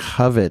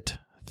covet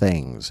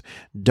things.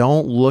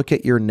 Don't look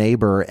at your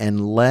neighbor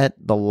and let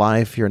the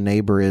life your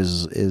neighbor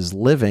is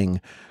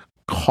living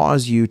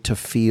cause you to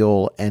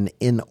feel an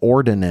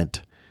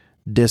inordinate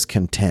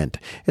discontent.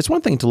 It's one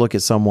thing to look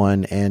at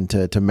someone and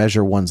to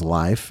measure one's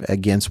life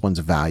against one's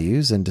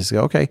values and to say,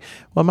 okay,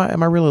 well,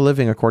 am I really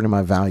living according to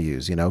my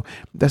values?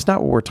 That's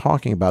not what we're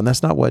talking about. And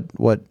that's not what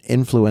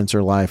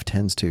influencer life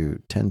tends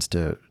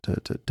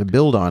to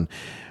build on.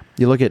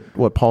 You look at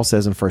what Paul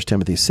says in 1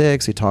 Timothy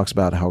 6, he talks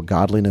about how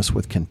godliness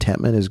with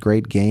contentment is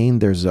great gain.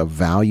 There's a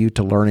value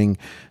to learning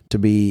to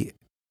be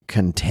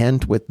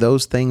content with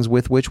those things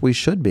with which we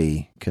should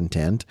be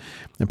content.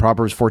 And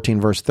Proverbs 14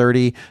 verse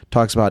 30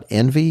 talks about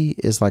envy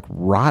is like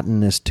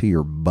rottenness to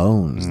your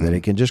bones, that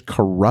it can just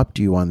corrupt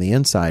you on the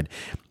inside.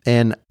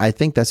 And I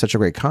think that's such a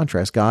great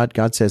contrast.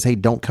 God says, hey,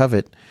 don't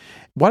covet.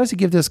 Why does he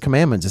give this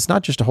commandments? It's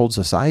not just to hold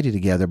society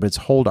together, but it's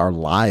hold our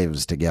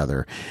lives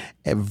together.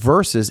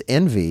 Versus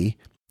envy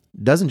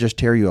doesn't just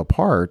tear you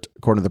apart,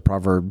 according to the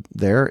proverb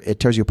there,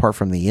 it tears you apart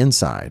from the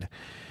inside.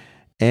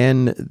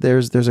 And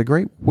there's a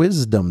great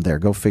wisdom there.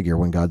 Go figure,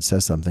 when God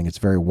says something, it's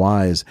very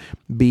wise.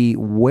 Be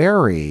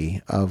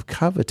wary of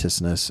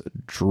covetousness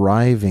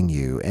driving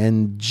you.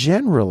 And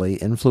generally,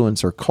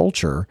 influencer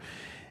culture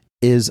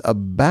is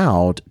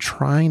about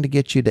trying to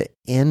get you to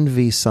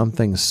envy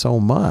something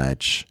so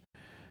much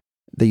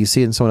that you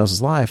see it in someone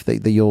else's life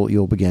that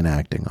you'll begin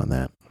acting on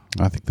that.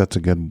 I think that's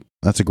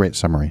a great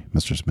summary,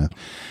 Mr. Smith.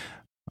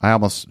 I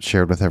almost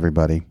shared with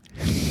everybody,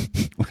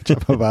 which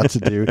I'm about to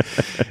do.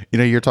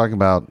 You're talking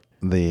about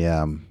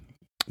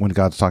when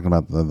God's talking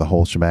about the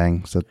whole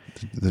shebang. So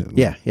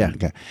yeah.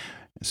 Okay.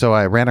 So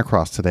I ran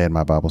across today in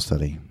my Bible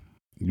study.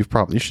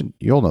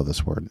 You'll know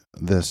this word,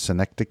 the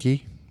synecdoche.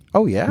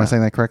 Oh yeah. Am I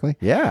saying that correctly?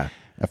 Yeah.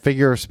 A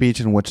figure of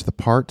speech in which the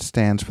part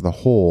stands for the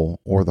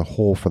whole or the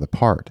whole for the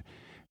part.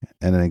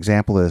 And an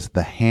example is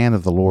the hand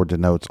of the Lord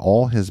denotes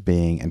all his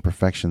being and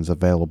perfections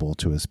available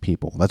to his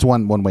people. That's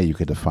one way you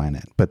could define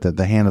it. But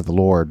the hand of the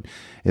Lord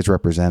is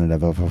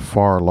representative of a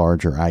far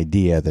larger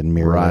idea than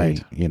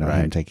merely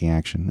him taking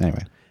action.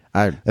 Anyway,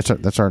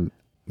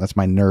 that's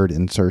my nerd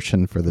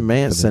insertion for the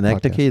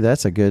synecdoche.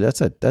 That's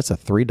a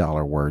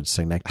 $3 word,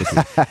 synecdoche.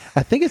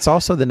 I think it's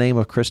also the name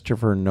of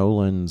Christopher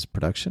Nolan's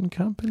production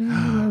company.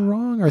 Am I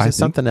wrong, or is it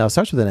something else?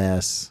 Starts with an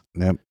S.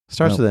 Nope.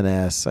 Starts with an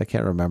S. I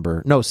can't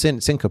remember. No,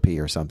 syncope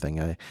or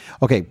something.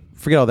 Okay,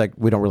 forget all that.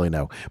 We don't really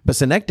know. But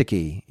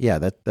synecdoche, yeah,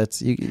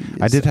 that's.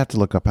 I did have to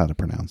look up how to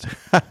pronounce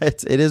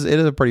it. It is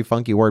a pretty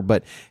funky word,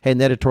 but hey, in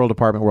the editorial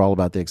department, we're all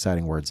about the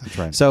exciting words. That's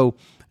right. So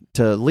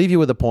to leave you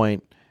with a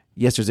point,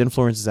 yes, there's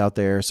influences out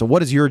there. So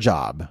what is your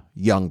job,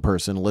 young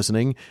person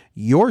listening?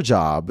 Your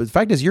job, the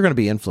fact is, you're going to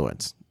be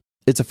influenced.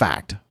 It's a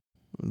fact.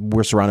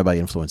 We're surrounded by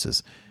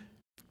influences.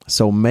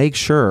 So make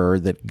sure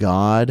that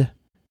God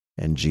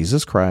and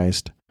Jesus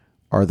Christ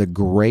are the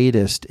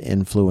greatest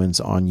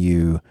influence on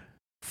you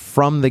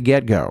from the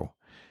get-go,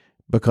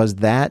 because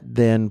that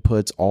then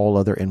puts all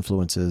other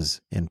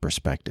influences in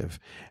perspective.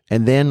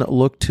 And then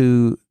look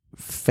to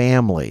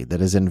family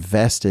that is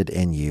invested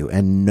in you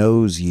and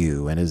knows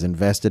you and is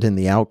invested in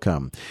the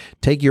outcome.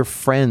 Take your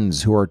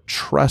friends who are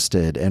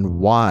trusted and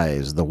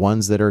wise, the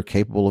ones that are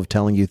capable of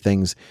telling you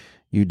things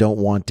you don't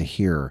want to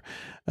hear.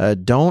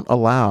 Don't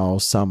allow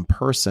some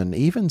person,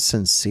 even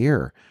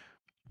sincere,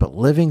 but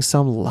living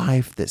some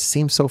life that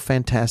seems so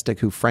fantastic,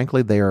 who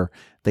frankly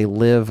they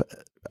live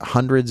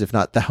hundreds, if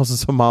not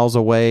thousands of miles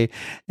away,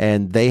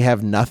 and they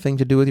have nothing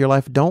to do with your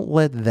life. Don't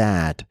let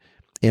that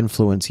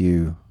influence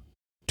you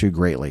too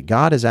greatly.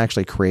 God has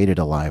actually created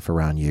a life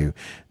around you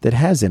that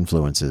has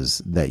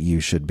influences that you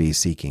should be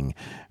seeking.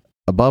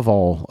 Above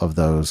all of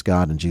those,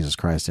 God and Jesus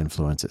Christ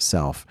influence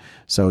itself.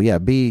 So yeah,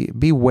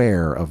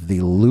 beware of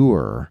the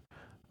lure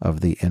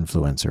of the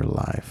influencer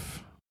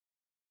life.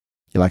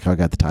 You like how I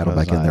got the title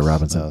back in there,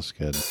 Robinson? That was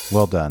good.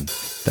 Well done.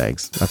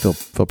 Thanks. I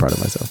feel proud of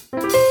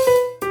myself.